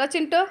ಅಲ್ಲ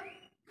ಚಿಂಟು.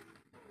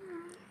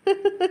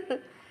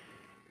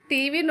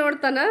 ಟಿ ವಿ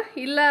ನೋಡ್ತಾನ,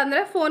 ಇಲ್ಲ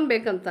ಅಂದರೆ ಫೋನ್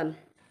ಬೇಕಂತಾನೆ.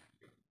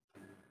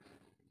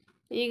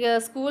 ಈಗ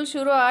ಸ್ಕೂಲ್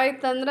ಶುರು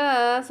ಆಯ್ತಂದ್ರೆ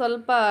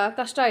ಸ್ವಲ್ಪ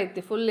ಕಷ್ಟ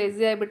ಐತಿ. Full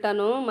lazy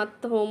ಆಗಿಬಿಟ್ಟಾನು.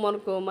 ಮತ್ತು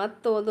ಹೋಮ್ವರ್ಕು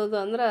ಮತ್ತು ಓದೋದು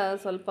ಅಂದ್ರೆ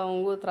ಸ್ವಲ್ಪ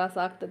ಅವಂಗೂ ತ್ರಾಸ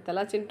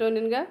ಆಗ್ತೈತಲ್ಲ ಚಿಂಟು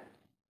ನಿನ್ಗೆ.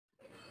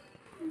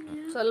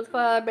 ಸ್ವಲ್ಪ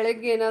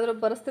ಬೆಳಗ್ಗೆ ಏನಾದರೂ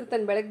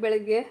ಬರೆಸ್ತಿರ್ತೇನೆ.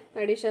 ಬೆಳಗ್ಗೆ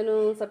ಅಡಿಷನು,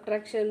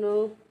 ಸಬ್ಟ್ರಾಕ್ಷನು,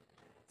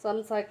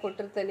 ಸಮ್ಸ್ ಹಾಕಿ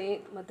ಕೊಟ್ಟಿರ್ತೇನೆ.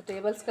 ಮತ್ತು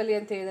ಟೇಬಲ್ಸ್ ಕಲಿ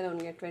ಅಂತ ಹೇಳಿದೆ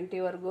ಅವನಿಗೆ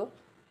 20ವರೆಗೂ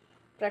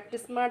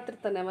ಪ್ರಾಕ್ಟೀಸ್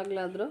ಮಾಡ್ತಿರ್ತಾನೆ.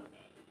 ಯಾವಾಗಲಾದರೂ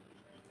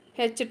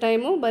ಹೆಚ್ಚು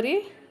ಟೈಮು ಬರೀ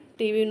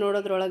ಟಿ ವಿ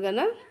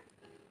ನೋಡೋದ್ರೊಳಗನ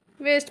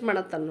ವೇಸ್ಟ್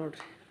ಮಾಡತ್ತಾನೆ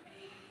ನೋಡ್ರಿ.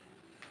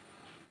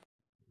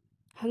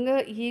 ಹಂಗೆ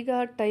ಈಗ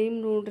ಟೈಮ್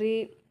ನೋಡ್ರಿ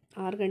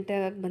 6 ಗಂಟೆ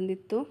ಆಗಿ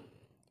ಬಂದಿತ್ತು.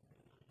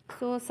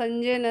 ಸೊ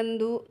ಸಂಜೆ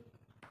ನಂದು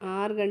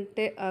 6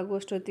 ಗಂಟೆ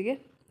ಆಗುವಷ್ಟೊತ್ತಿಗೆ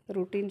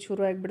ರೂಟೀನ್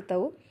ಶುರು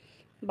ಆಗಿಬಿಡ್ತಾವೆ.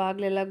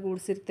 ಬಾಗಿಲೆಲ್ಲ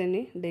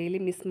ಗೂಡಿಸಿರ್ತೇನೆ, ಡೈಲಿ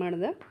ಮಿಸ್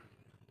ಮಾಡ್ದೆ.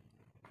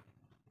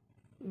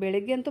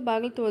 ಬೆಳಗ್ಗೆ ಅಂತೂ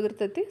ಬಾಗಿಲು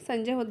ತೊಳೆದಿರ್ತೈತಿ,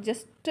 ಸಂಜೆ ಹೊತ್ತು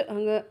ಜಸ್ಟ್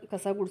ಹಂಗೆ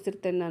ಕಸ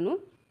ಗುಡಿಸಿರ್ತೇನೆ ನಾನು.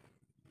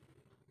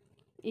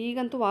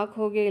 ಈಗಂತೂ ವಾಕ್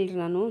ಹೋಗೇ ಇಲ್ಲರಿ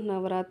ನಾನು,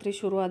 ನವರಾತ್ರಿ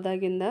ಶುರು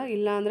ಆದಾಗಿಂದ.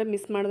 ಇಲ್ಲ ಅಂದರೆ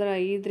ಮಿಸ್ ಮಾಡಿದ್ರೆ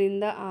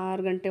 5ರಿಂದ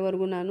 6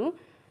 ಗಂಟೆವರೆಗೂ ನಾನು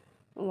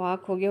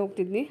ವಾಕ್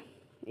ಹೋಗ್ತಿದ್ನಿ.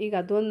 ಈಗ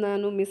ಅದೊಂದು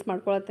ನಾನು ಮಿಸ್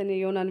ಮಾಡ್ಕೊಳತ್ತೇನೆ.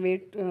 ಅಯ್ಯೋ ನಾನು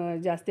ವೇಟ್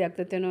ಜಾಸ್ತಿ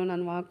ಆಗ್ತೈತೇನೋ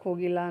ನಾನು ವಾಕ್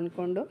ಹೋಗಿಲ್ಲ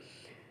ಅಂದ್ಕೊಂಡು.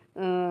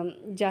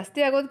 ಜಾಸ್ತಿ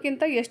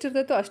ಆಗೋದಕ್ಕಿಂತ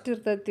ಎಷ್ಟಿರ್ತೈತೋ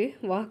ಅಷ್ಟಿರ್ತೈತಿ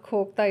ವಾಕ್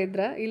ಹೋಗ್ತಾ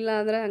ಇದ್ರೆ. ಇಲ್ಲ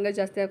ಅಂದರೆ ಹಂಗೆ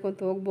ಜಾಸ್ತಿ ಹಾಕೊಂತ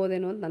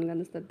ಹೋಗ್ಬೋದೇನೋ ಅಂತ ನನಗೆ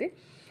ಅನಿಸ್ತೈತಿ.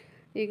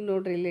 ಈಗ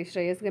ನೋಡ್ರಿ, ಇಲ್ಲಿ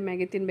ಶ್ರೇಯಸ್ಗೆ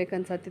ಮ್ಯಾಗಿ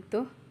ತಿನ್ಬೇಕನ್ಸತ್ತಿತ್ತು.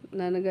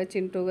 ನನಗೆ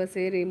ಚಿಂಟುಗೆ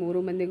ಸೇರಿ 3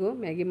 ಮಂದಿಗೂ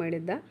ಮ್ಯಾಗಿ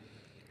ಮಾಡಿದ್ದ.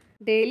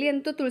 ಡೈಲಿ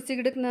ಅಂತೂ ತುಳಸಿ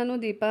ಗಿಡಕ್ಕೆ ನಾನು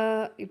ದೀಪ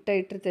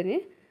ಇಟ್ಟಿರ್ತೇನೆ.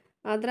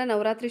 ಆದ್ರೆ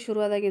ನವರಾತ್ರಿ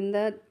ಶುರುವಾದಾಗಿಂದ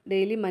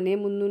ಡೈಲಿ ಮನೆ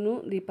ಮುಂದೂ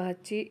ದೀಪ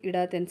ಹಚ್ಚಿ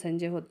ಇಡತ್ತೇನೆ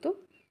ಸಂಜೆ ಹೊತ್ತು.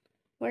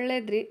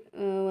 ಒಳ್ಳೇದ್ರಿ,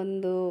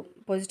 ಒಂದು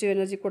ಪಾಸಿಟಿವ್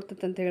ಎನರ್ಜಿ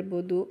ಕೊಡ್ತೈತೆ ಅಂತ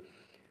ಹೇಳ್ಬೋದು.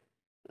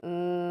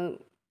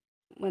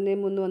 ಮನೆ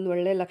ಮುಂದೆ ಒಂದು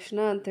ಒಳ್ಳೆಯ ಲಕ್ಷಣ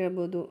ಅಂತ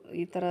ಹೇಳ್ಬೋದು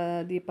ಈ ಥರ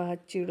ದೀಪ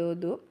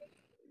ಹಚ್ಚಿಡೋದು.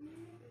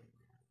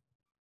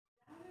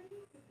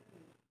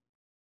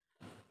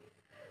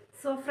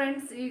 ಸೊ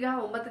ಫ್ರೆಂಡ್ಸ್, ಈಗ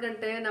 9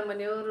 ಗಂಟೆ. ನಮ್ಮ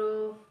ಮನೆಯವರು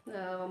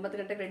 9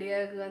 ಗಂಟೆಗೆ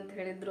ರೆಡಿಯಾಗ ಅಂತ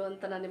ಹೇಳಿದರು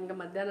ಅಂತ ನಾನು ನಿಮ್ಗೆ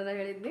ಮಧ್ಯಾಹ್ನ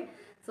ಹೇಳಿದ್ನಿ.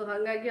 ಸೊ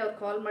ಹಾಗಾಗಿ ಅವ್ರು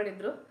ಕಾಲ್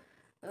ಮಾಡಿದರು,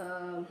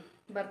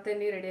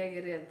 ಬರ್ತೇನೆ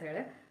ರೆಡಿಯಾಗಿರಿ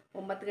ಅಂಥೇಳಿ.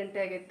 9 ಗಂಟೆ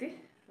ಆಗೈತಿ.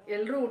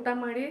 ಎಲ್ಲರೂ ಊಟ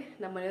ಮಾಡಿ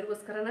ನಮ್ಮ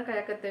ಮನೆಯವ್ರಿಗೋಸ್ಕರನ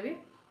ಕಾಯಕತ್ತೇವಿ.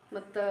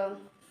 ಮತ್ತು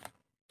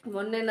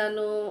ಮೊನ್ನೆ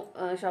ನಾನು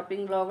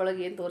ಶಾಪಿಂಗ್ ಬ್ಲಾಗ್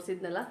ಒಳಗೆ ಏನು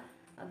ತೋರಿಸಿದ್ನಲ್ಲ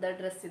ಅದ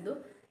ಡ್ರೆಸ್ ಇದು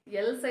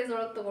ಎಲ್ ಸೈಜ್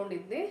ಒಳಗೆ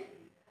ತೊಗೊಂಡಿದ್ದೆ.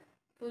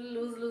 ಫುಲ್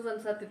ಲೂಸ್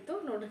ಅನ್ಸತ್ತಿತ್ತು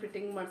ನೋಡಿರಿ,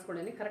 ಫಿಟ್ಟಿಂಗ್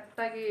ಮಾಡಿಸ್ಕೊಂಡೀನಿ.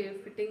 ಕರೆಕ್ಟಾಗಿ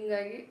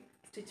ಫಿಟ್ಟಿಂಗಾಗಿ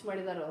ಸ್ಟಿಚ್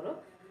ಮಾಡಿದ್ದಾರೆ ಅವರು.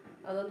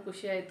 ಅದೊಂದು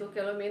ಖುಷಿ ಆಯಿತು.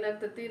 ಕೆಲವೊಮ್ಮೆ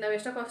ಏನಾಗ್ತೈತಿ, ನಾವು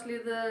ಎಷ್ಟೋ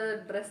ಕಾಸ್ಟ್ಲಿದ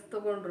ಡ್ರೆಸ್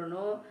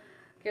ತೊಗೊಂಡ್ರು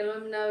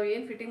ಕೆಲವೊಮ್ಮೆ ನಾವು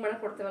ಏನು ಫಿಟ್ಟಿಂಗ್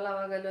ಮಾಡಕ್ಕೆ ಕೊಡ್ತೀವಲ್ಲ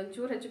ಅವಾಗ ಅಲ್ಲಿ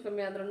ಒಂಚೂರು ಹೆಚ್ಚು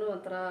ಕಮ್ಮಿ ಆದ್ರೂ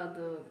ಒಂಥರ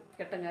ಅದು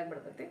ಕೆಟ್ಟಂಗೆ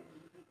ಆಗಿಬಿಡ್ತೈತಿ.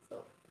 ಸೊ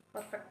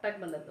ಪರ್ಫೆಕ್ಟಾಗಿ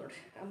ಬಂದೈತೆ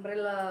ನೋಡಿರಿ.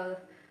 ಅಂಬ್ರೆಲ್ಲಾ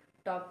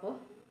ಟಾಪು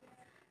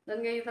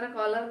ನನಗೆ ಈ ಥರ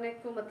ಕಾಲರ್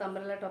ನೆಕ್ಕು ಮತ್ತು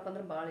ಅಂಬ್ರೆಲ್ಲಾ ಟಾಪ್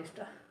ಅಂದ್ರೆ ಭಾಳ ಇಷ್ಟ.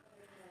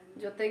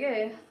 ಜೊತೆಗೆ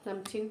ನಮ್ಮ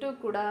ಚಿಂಟು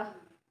ಕೂಡ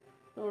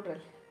ನೋಡ್ರಿ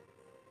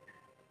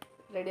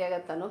ರೆಡಿ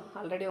ಆಗತ್ತಾನು.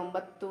 ಆಲ್ರೆಡಿ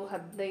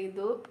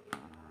 9:15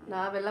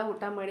 ನಾವೆಲ್ಲ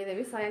ಊಟ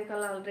ಮಾಡಿದ್ದೇವೆ.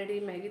 ಸಾಯಂಕಾಲ ಆಲ್ರೆಡಿ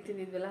ಮ್ಯಾಗಿ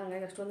ತಿಂದಿದ್ವಿಲ್ಲ,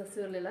 ಹಾಗಾಗಿ ಅಷ್ಟೊಂದು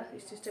ಹಸಿವು ಇರಲಿಲ್ಲ.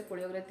 ಇಷ್ಟಿಷ್ಟೇ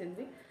ಪುಳಿಯೋಗರೆ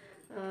ತಿಂದ್ವಿ.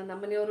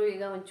 ನಮ್ಮನೆಯವರು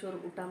ಈಗ ಒಂಚೂರು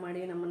ಊಟ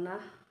ಮಾಡಿ ನಮ್ಮನ್ನು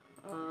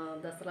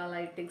ದಸರಾ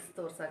ಲೈಟಿಂಗ್ಸ್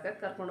ತೋರ್ಸಕ್ಕೆ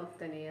ಕರ್ಕೊಂಡು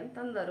ಹೋಗ್ತೇನೆ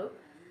ಅಂತಂದರು.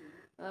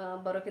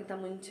 ಬರೋಕ್ಕಿಂತ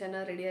ಮುಂಚೆನೇ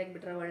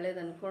ರೆಡಿಯಾಗಿಬಿಟ್ರೆ ಒಳ್ಳೇದು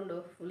ಅಂದ್ಕೊಂಡು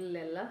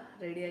ಫುಲ್ಲೆಲ್ಲ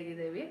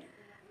ರೆಡಿಯಾಗಿದ್ದೇವೆ.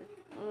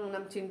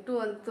 ನಮ್ಮ ಚಿಂಟು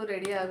ಅಂತೂ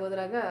ರೆಡಿ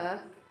ಆಗೋದ್ರಾಗ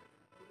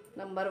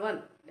ನಂಬರ್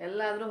 1.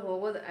 ಎಲ್ಲಾದರೂ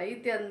ಹೋಗೋದು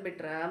ಐತಿ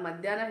ಅಂದ್ಬಿಟ್ರೆ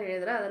ಮಧ್ಯಾಹ್ನ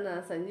ಹೇಳಿದ್ರೆ ಅದನ್ನು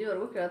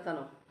ಸಂಜೆವರೆಗೂ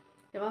ಕೇಳ್ತಾನೋ,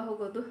 ಯಾವಾಗ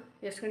ಹೋಗೋದು,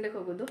 ಎಷ್ಟು ಗಂಟೆಗೆ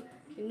ಹೋಗೋದು,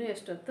 ಇನ್ನೂ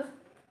ಎಷ್ಟೊತ್ತು,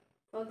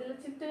 ಹೌದಿಲ್ಲ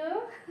ಚಿಂಟು?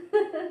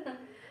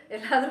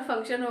 ಎಲ್ಲಾದರೂ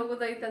ಫಂಕ್ಷನ್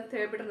ಹೋಗೋದೈತೆ ಅಂತ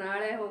ಹೇಳ್ಬಿಟ್ರೆ,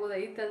 ನಾಳೆ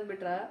ಹೋಗೋದೈತೆ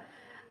ಅಂದ್ಬಿಟ್ರೆ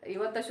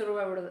ಇವತ್ತ ಶುರು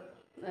ಆಗ್ಬಿಡೋದು.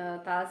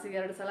 ತಾಸಿಗೆ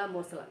 2 ಸಲ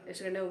 3 ಸಲ,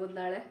 ಎಷ್ಟು ಗಂಟೆ ಹೋಗೋದು,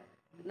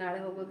 ನಾಳೆ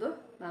ಹೋಗೋದು,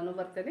 ನಾನು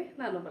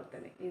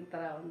ಬರ್ತೇನೆ ಈ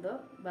ಥರ ಒಂದು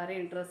ಭಾರಿ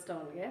ಇಂಟ್ರೆಸ್ಟ್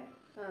ಅವನಿಗೆ.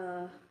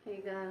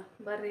 ಈಗ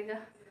ಬರ್ರೀಗ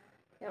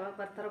ಯಾವಾಗ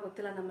ಬರ್ತಾರೋ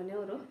ಗೊತ್ತಿಲ್ಲ ನಮ್ಮ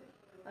ಮನೆಯವರು.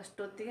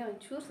 ಅಷ್ಟೊತ್ತಿಗೆ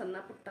ಒಂಚೂರು ಸಣ್ಣ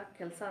ಪುಟ್ಟ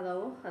ಕೆಲಸ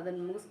ಅದಾವು,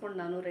 ಅದನ್ನು ಮುಗಿಸ್ಕೊಂಡು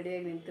ನಾನು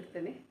ರೆಡಿಯಾಗಿ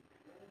ನಿಂತಿರ್ತೇನೆ.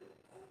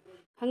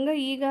 ಹಂಗೆ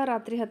ಈಗ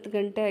ರಾತ್ರಿ 10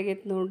 ಗಂಟೆ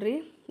ಆಗೈತೆ ನೋಡ್ರಿ.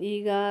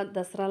 ಈಗ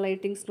ದಸರಾ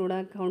ಲೈಟಿಂಗ್ಸ್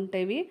ನೋಡಕ್ಕೆ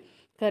ಹೊಂಟೇವಿ.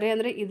 ಕರೆ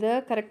ಅಂದರೆ ಇದು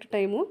ಕರೆಕ್ಟ್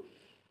ಟೈಮು,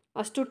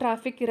 ಅಷ್ಟು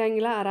ಟ್ರಾಫಿಕ್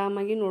ಇರೋಂಗಿಲ್ಲ,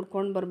 ಆರಾಮಾಗಿ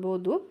ನೋಡ್ಕೊಂಡು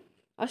ಬರ್ಬೋದು.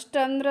 ಅಷ್ಟು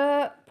ಅಂದ್ರೆ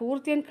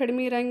ಪೂರ್ತಿ ಏನು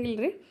ಕಡಿಮೆ ಇರೋಂಗಿಲ್ಲ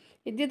ರೀ,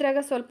 ಇದ್ದಿದ್ರಾಗ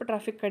ಸ್ವಲ್ಪ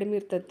ಟ್ರಾಫಿಕ್ ಕಡಿಮೆ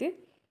ಇರ್ತೈತಿ.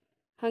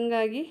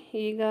 ಹಾಗಾಗಿ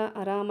ಈಗ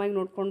ಆರಾಮಾಗಿ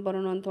ನೋಡ್ಕೊಂಡು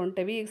ಬರೋಣ ಅಂತ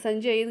ಹೊಂಟೇವಿ. ಈಗ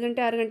ಸಂಜೆ 5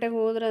 ಗಂಟೆ 6 ಗಂಟೆಗೆ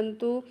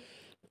ಹೋದ್ರಂತೂ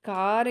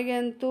ಕಾರಿಗೆ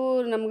ಅಂತೂ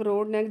ನಮ್ಗೆ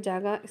ರೋಡ್ನಾಗ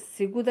ಜಾಗ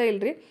ಸಿಗೋದೇ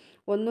ಇಲ್ಲ ರೀ.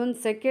 ಒಂದೊಂದು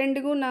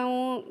ಸೆಕೆಂಡಿಗೂ ನಾವು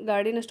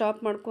ಗಾಡಿನ ಸ್ಟಾಪ್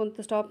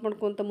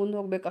ಮಾಡ್ಕೊತ ಮುಂದೆ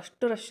ಹೋಗ್ಬೇಕು,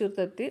 ಅಷ್ಟು ರಶ್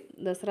ಇರ್ತೈತಿ.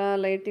 ದಸರಾ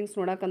ಲೈಟಿಂಗ್ಸ್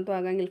ನೋಡೋಕ್ಕಂತೂ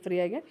ಆಗಂಗಿಲ್ಲ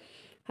ಫ್ರೀಯಾಗೆ.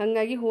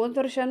 ಹಾಗಾಗಿ ಹೋದ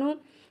ವರ್ಷವೂ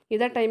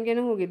ಇದೇ ಟೈಮ್ಗೆ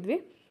ಹೋಗಿದ್ವಿ,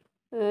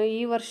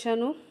 ಈ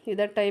ವರ್ಷವೂ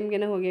ಇದೇ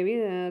ಟೈಮ್ಗೆ ಹೋಗೇವಿ.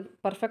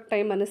 ಪರ್ಫೆಕ್ಟ್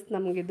ಟೈಮ್ ಅನ್ನಿಸ್ತು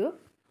ನಮಗಿದು.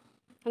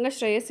 ಹಂಗೆ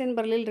ಶ್ರೇಯಸ್ ಏನು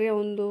ಬರಲಿಲ್ಲ ರೀ,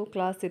 ಒಂದು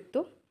ಕ್ಲಾಸ್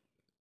ಇತ್ತು.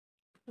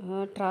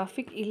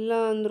 ಟ್ರಾಫಿಕ್ ಇಲ್ಲ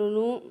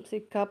ಅಂದ್ರೂ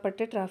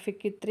ಸಿಕ್ಕಾಪಟ್ಟೆ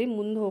ಟ್ರಾಫಿಕ್ ಇತ್ತು ರೀ.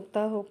 ಮುಂದೆ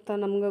ಹೋಗ್ತಾ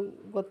ನಮ್ಗೆ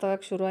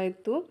ಗೊತ್ತಾಗಕ್ಕೆ ಶುರು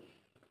ಆಯಿತು.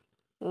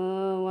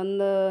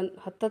 ಒಂದು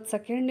 10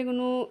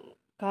 ಸೆಕೆಂಡಿಗೂ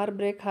ಕಾರ್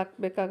ಬ್ರೇಕ್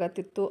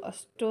ಹಾಕಬೇಕಾಗತ್ತಿತ್ತು,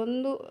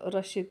 ಅಷ್ಟೊಂದು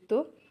ರಶ್ ಇತ್ತು.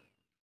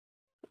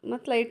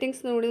 ಮತ್ತು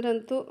ಲೈಟಿಂಗ್ಸ್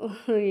ನೋಡಿದ್ರಂತೂ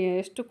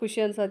ಎಷ್ಟು ಖುಷಿ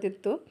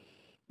ಅನ್ಸತ್ತಿತ್ತು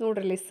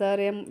ನೋಡ್ರಲ್ಲಿ.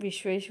 Sir M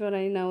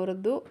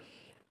ವಿಶ್ವೇಶ್ವರಯ್ಯನವ್ರದ್ದು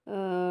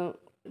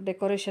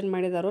decoration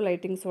ಮಾಡಿದಾರು.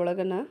 ಲೈಟಿಂಗ್ಸ್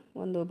ಒಳಗನ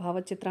ಒಂದು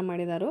ಭಾವಚಿತ್ರ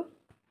ಮಾಡಿದಾರು.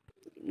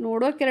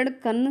 ನೋಡೋಕೆ 2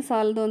 ಕಣ್ಣು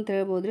ಸಾಲದು ಅಂತ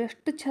ಹೇಳ್ಬೋದು ರೀ,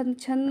 ಅಷ್ಟು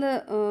ಚಂದ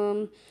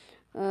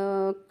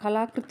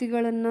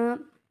ಕಲಾಕೃತಿಗಳನ್ನು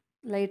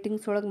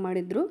ಲೈಟಿಂಗ್ಸ್ ಒಳಗೆ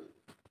ಮಾಡಿದರು.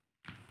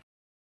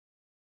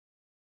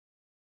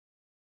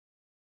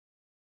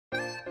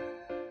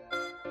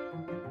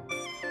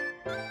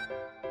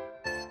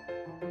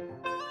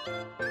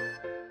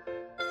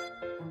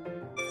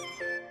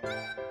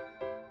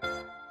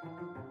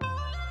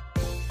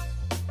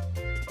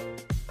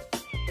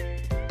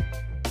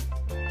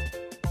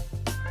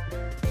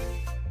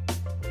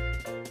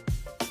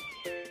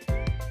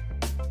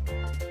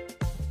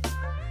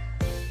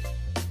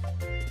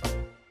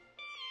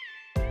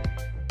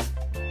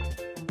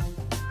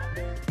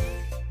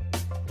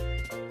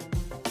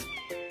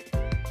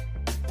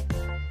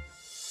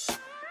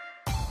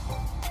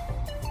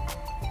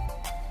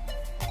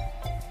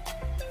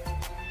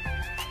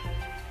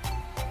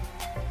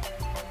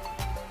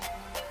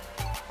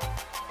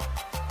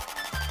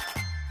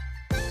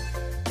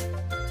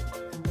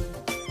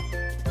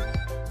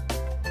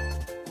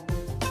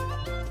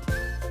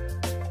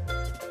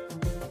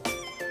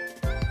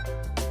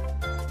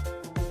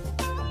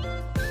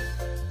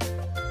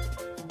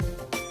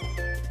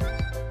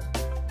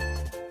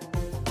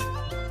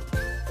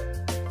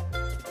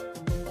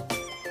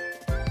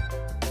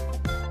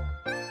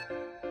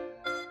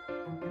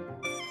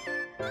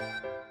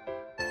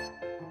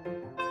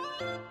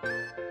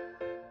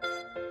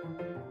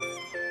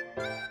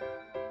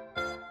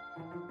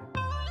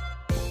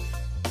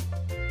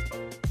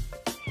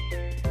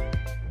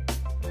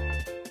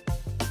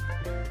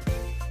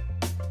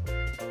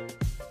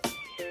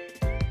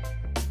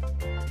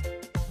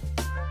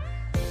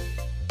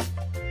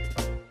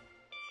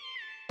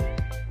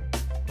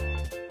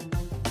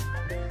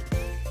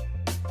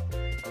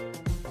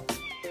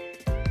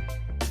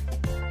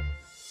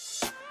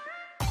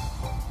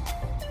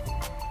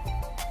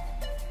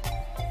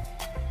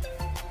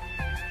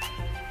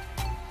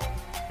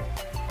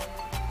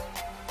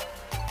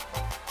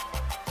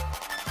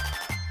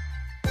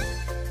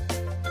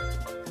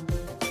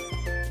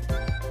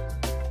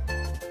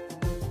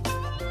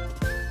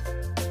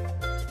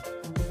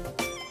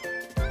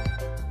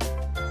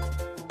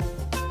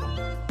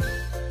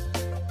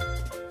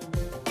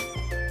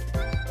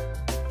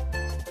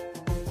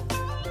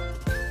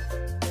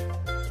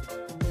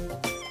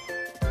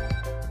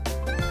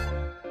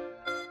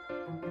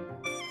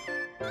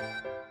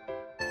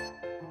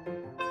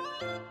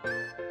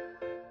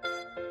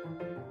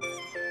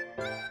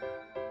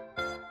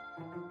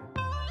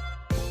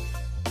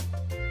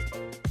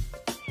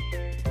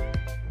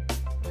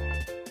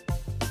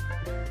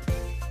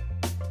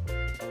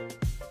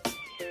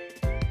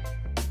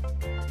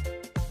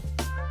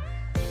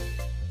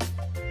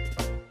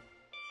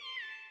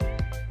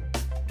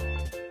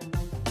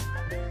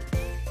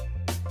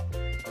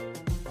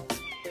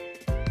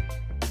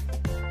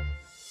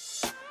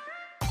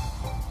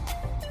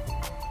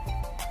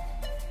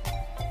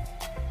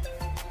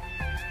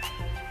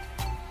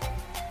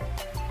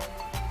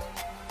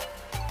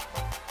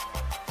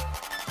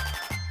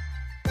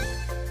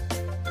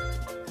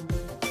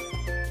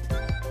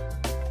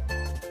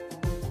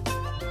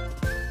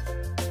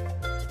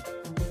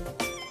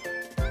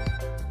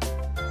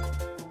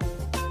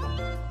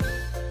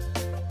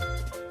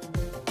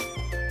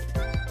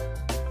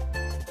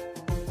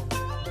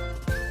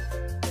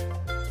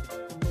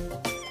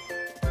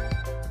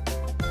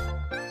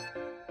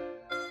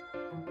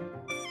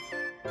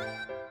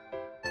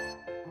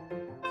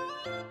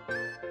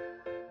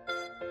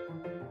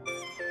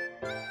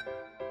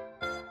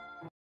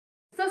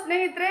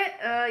 ಸ್ನೇಹಿತರೆ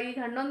ಈಗ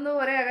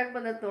 11:30 ಆಗಕ್ಕೆ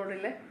ಬಂದತ್ತೆ ನೋಡ್ರಿ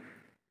ಇಲ್ಲೇ.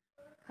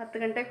 10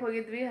 ಗಂಟೆಗೆ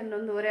ಹೋಗಿದ್ವಿ,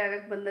 11:30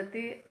 ಆಗಕ್ಕೆ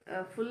ಬಂದತಿ.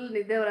 ಫುಲ್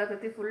ನಿದ್ದೆ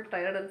ಬರತೈತಿ, ಫುಲ್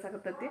ಟಯರ್ಡ್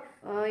ಅನ್ಸಕತ್ತೈತಿ.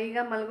 ಈಗ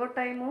ಮಲ್ಗೋ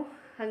ಟೈಮು.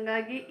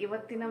 ಹಾಗಾಗಿ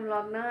ಇವತ್ತಿನ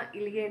ವ್ಲಾಗ್ನ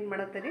ಇಲ್ಲಿಗೆ ಏನು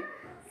ಮಾಡತ್ತೀನಿ.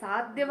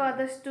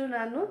 ಸಾಧ್ಯವಾದಷ್ಟು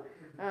ನಾನು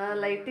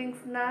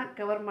ಲೈಟಿಂಗ್ಸ್ನ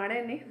ಕವರ್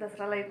ಮಾಡೇನಿ,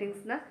 ದಸರಾ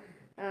ಲೈಟಿಂಗ್ಸ್ನ.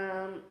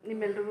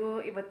 ನಿಮ್ಮೆಲ್ರಿಗೂ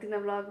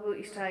ಇವತ್ತಿನ ವ್ಲಾಗು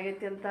ಇಷ್ಟ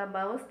ಆಗೈತಿ ಅಂತ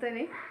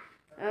ಭಾವಿಸ್ತೇನೆ.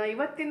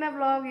 ಇವತ್ತಿನ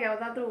ವ್ಲಾಗ್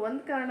ಯಾವುದಾದ್ರೂ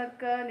ಒಂದು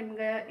ಕಾರಣಕ್ಕೆ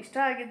ನಿಮ್ಗೆ ಇಷ್ಟ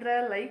ಆಗಿದ್ರೆ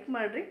ಲೈಕ್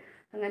ಮಾಡಿರಿ.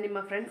 ಹಂಗೆ ನಿಮ್ಮ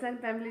ಫ್ರೆಂಡ್ಸ್ ಆ್ಯಂಡ್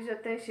ಫ್ಯಾಮಿಲಿ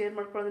ಜೊತೆ ಶೇರ್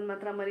ಮಾಡ್ಕೊಳ್ಳೋದನ್ನ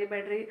ಮಾತ್ರ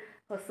ಮರಿಬೇಡ್ರಿ.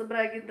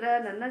 ಹೊಸಬ್ರಾಗಿದ್ರೆ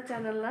ನನ್ನ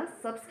ಚಾನಲ್ನ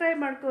ಸಬ್ಸ್ಕ್ರೈಬ್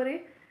ಮಾಡ್ಕೋರಿ.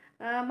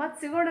 ಮತ್ತು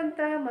ಸಿಗೋಣಂತ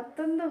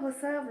ಮತ್ತೊಂದು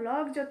ಹೊಸ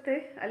ವ್ಲಾಗ್ ಜೊತೆ.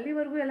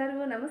 ಅಲ್ಲಿವರೆಗೂ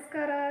ಎಲ್ಲರಿಗೂ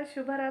ನಮಸ್ಕಾರ,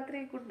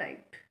 ಶುಭರಾತ್ರಿ, ಗುಡ್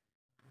ನೈಟ್.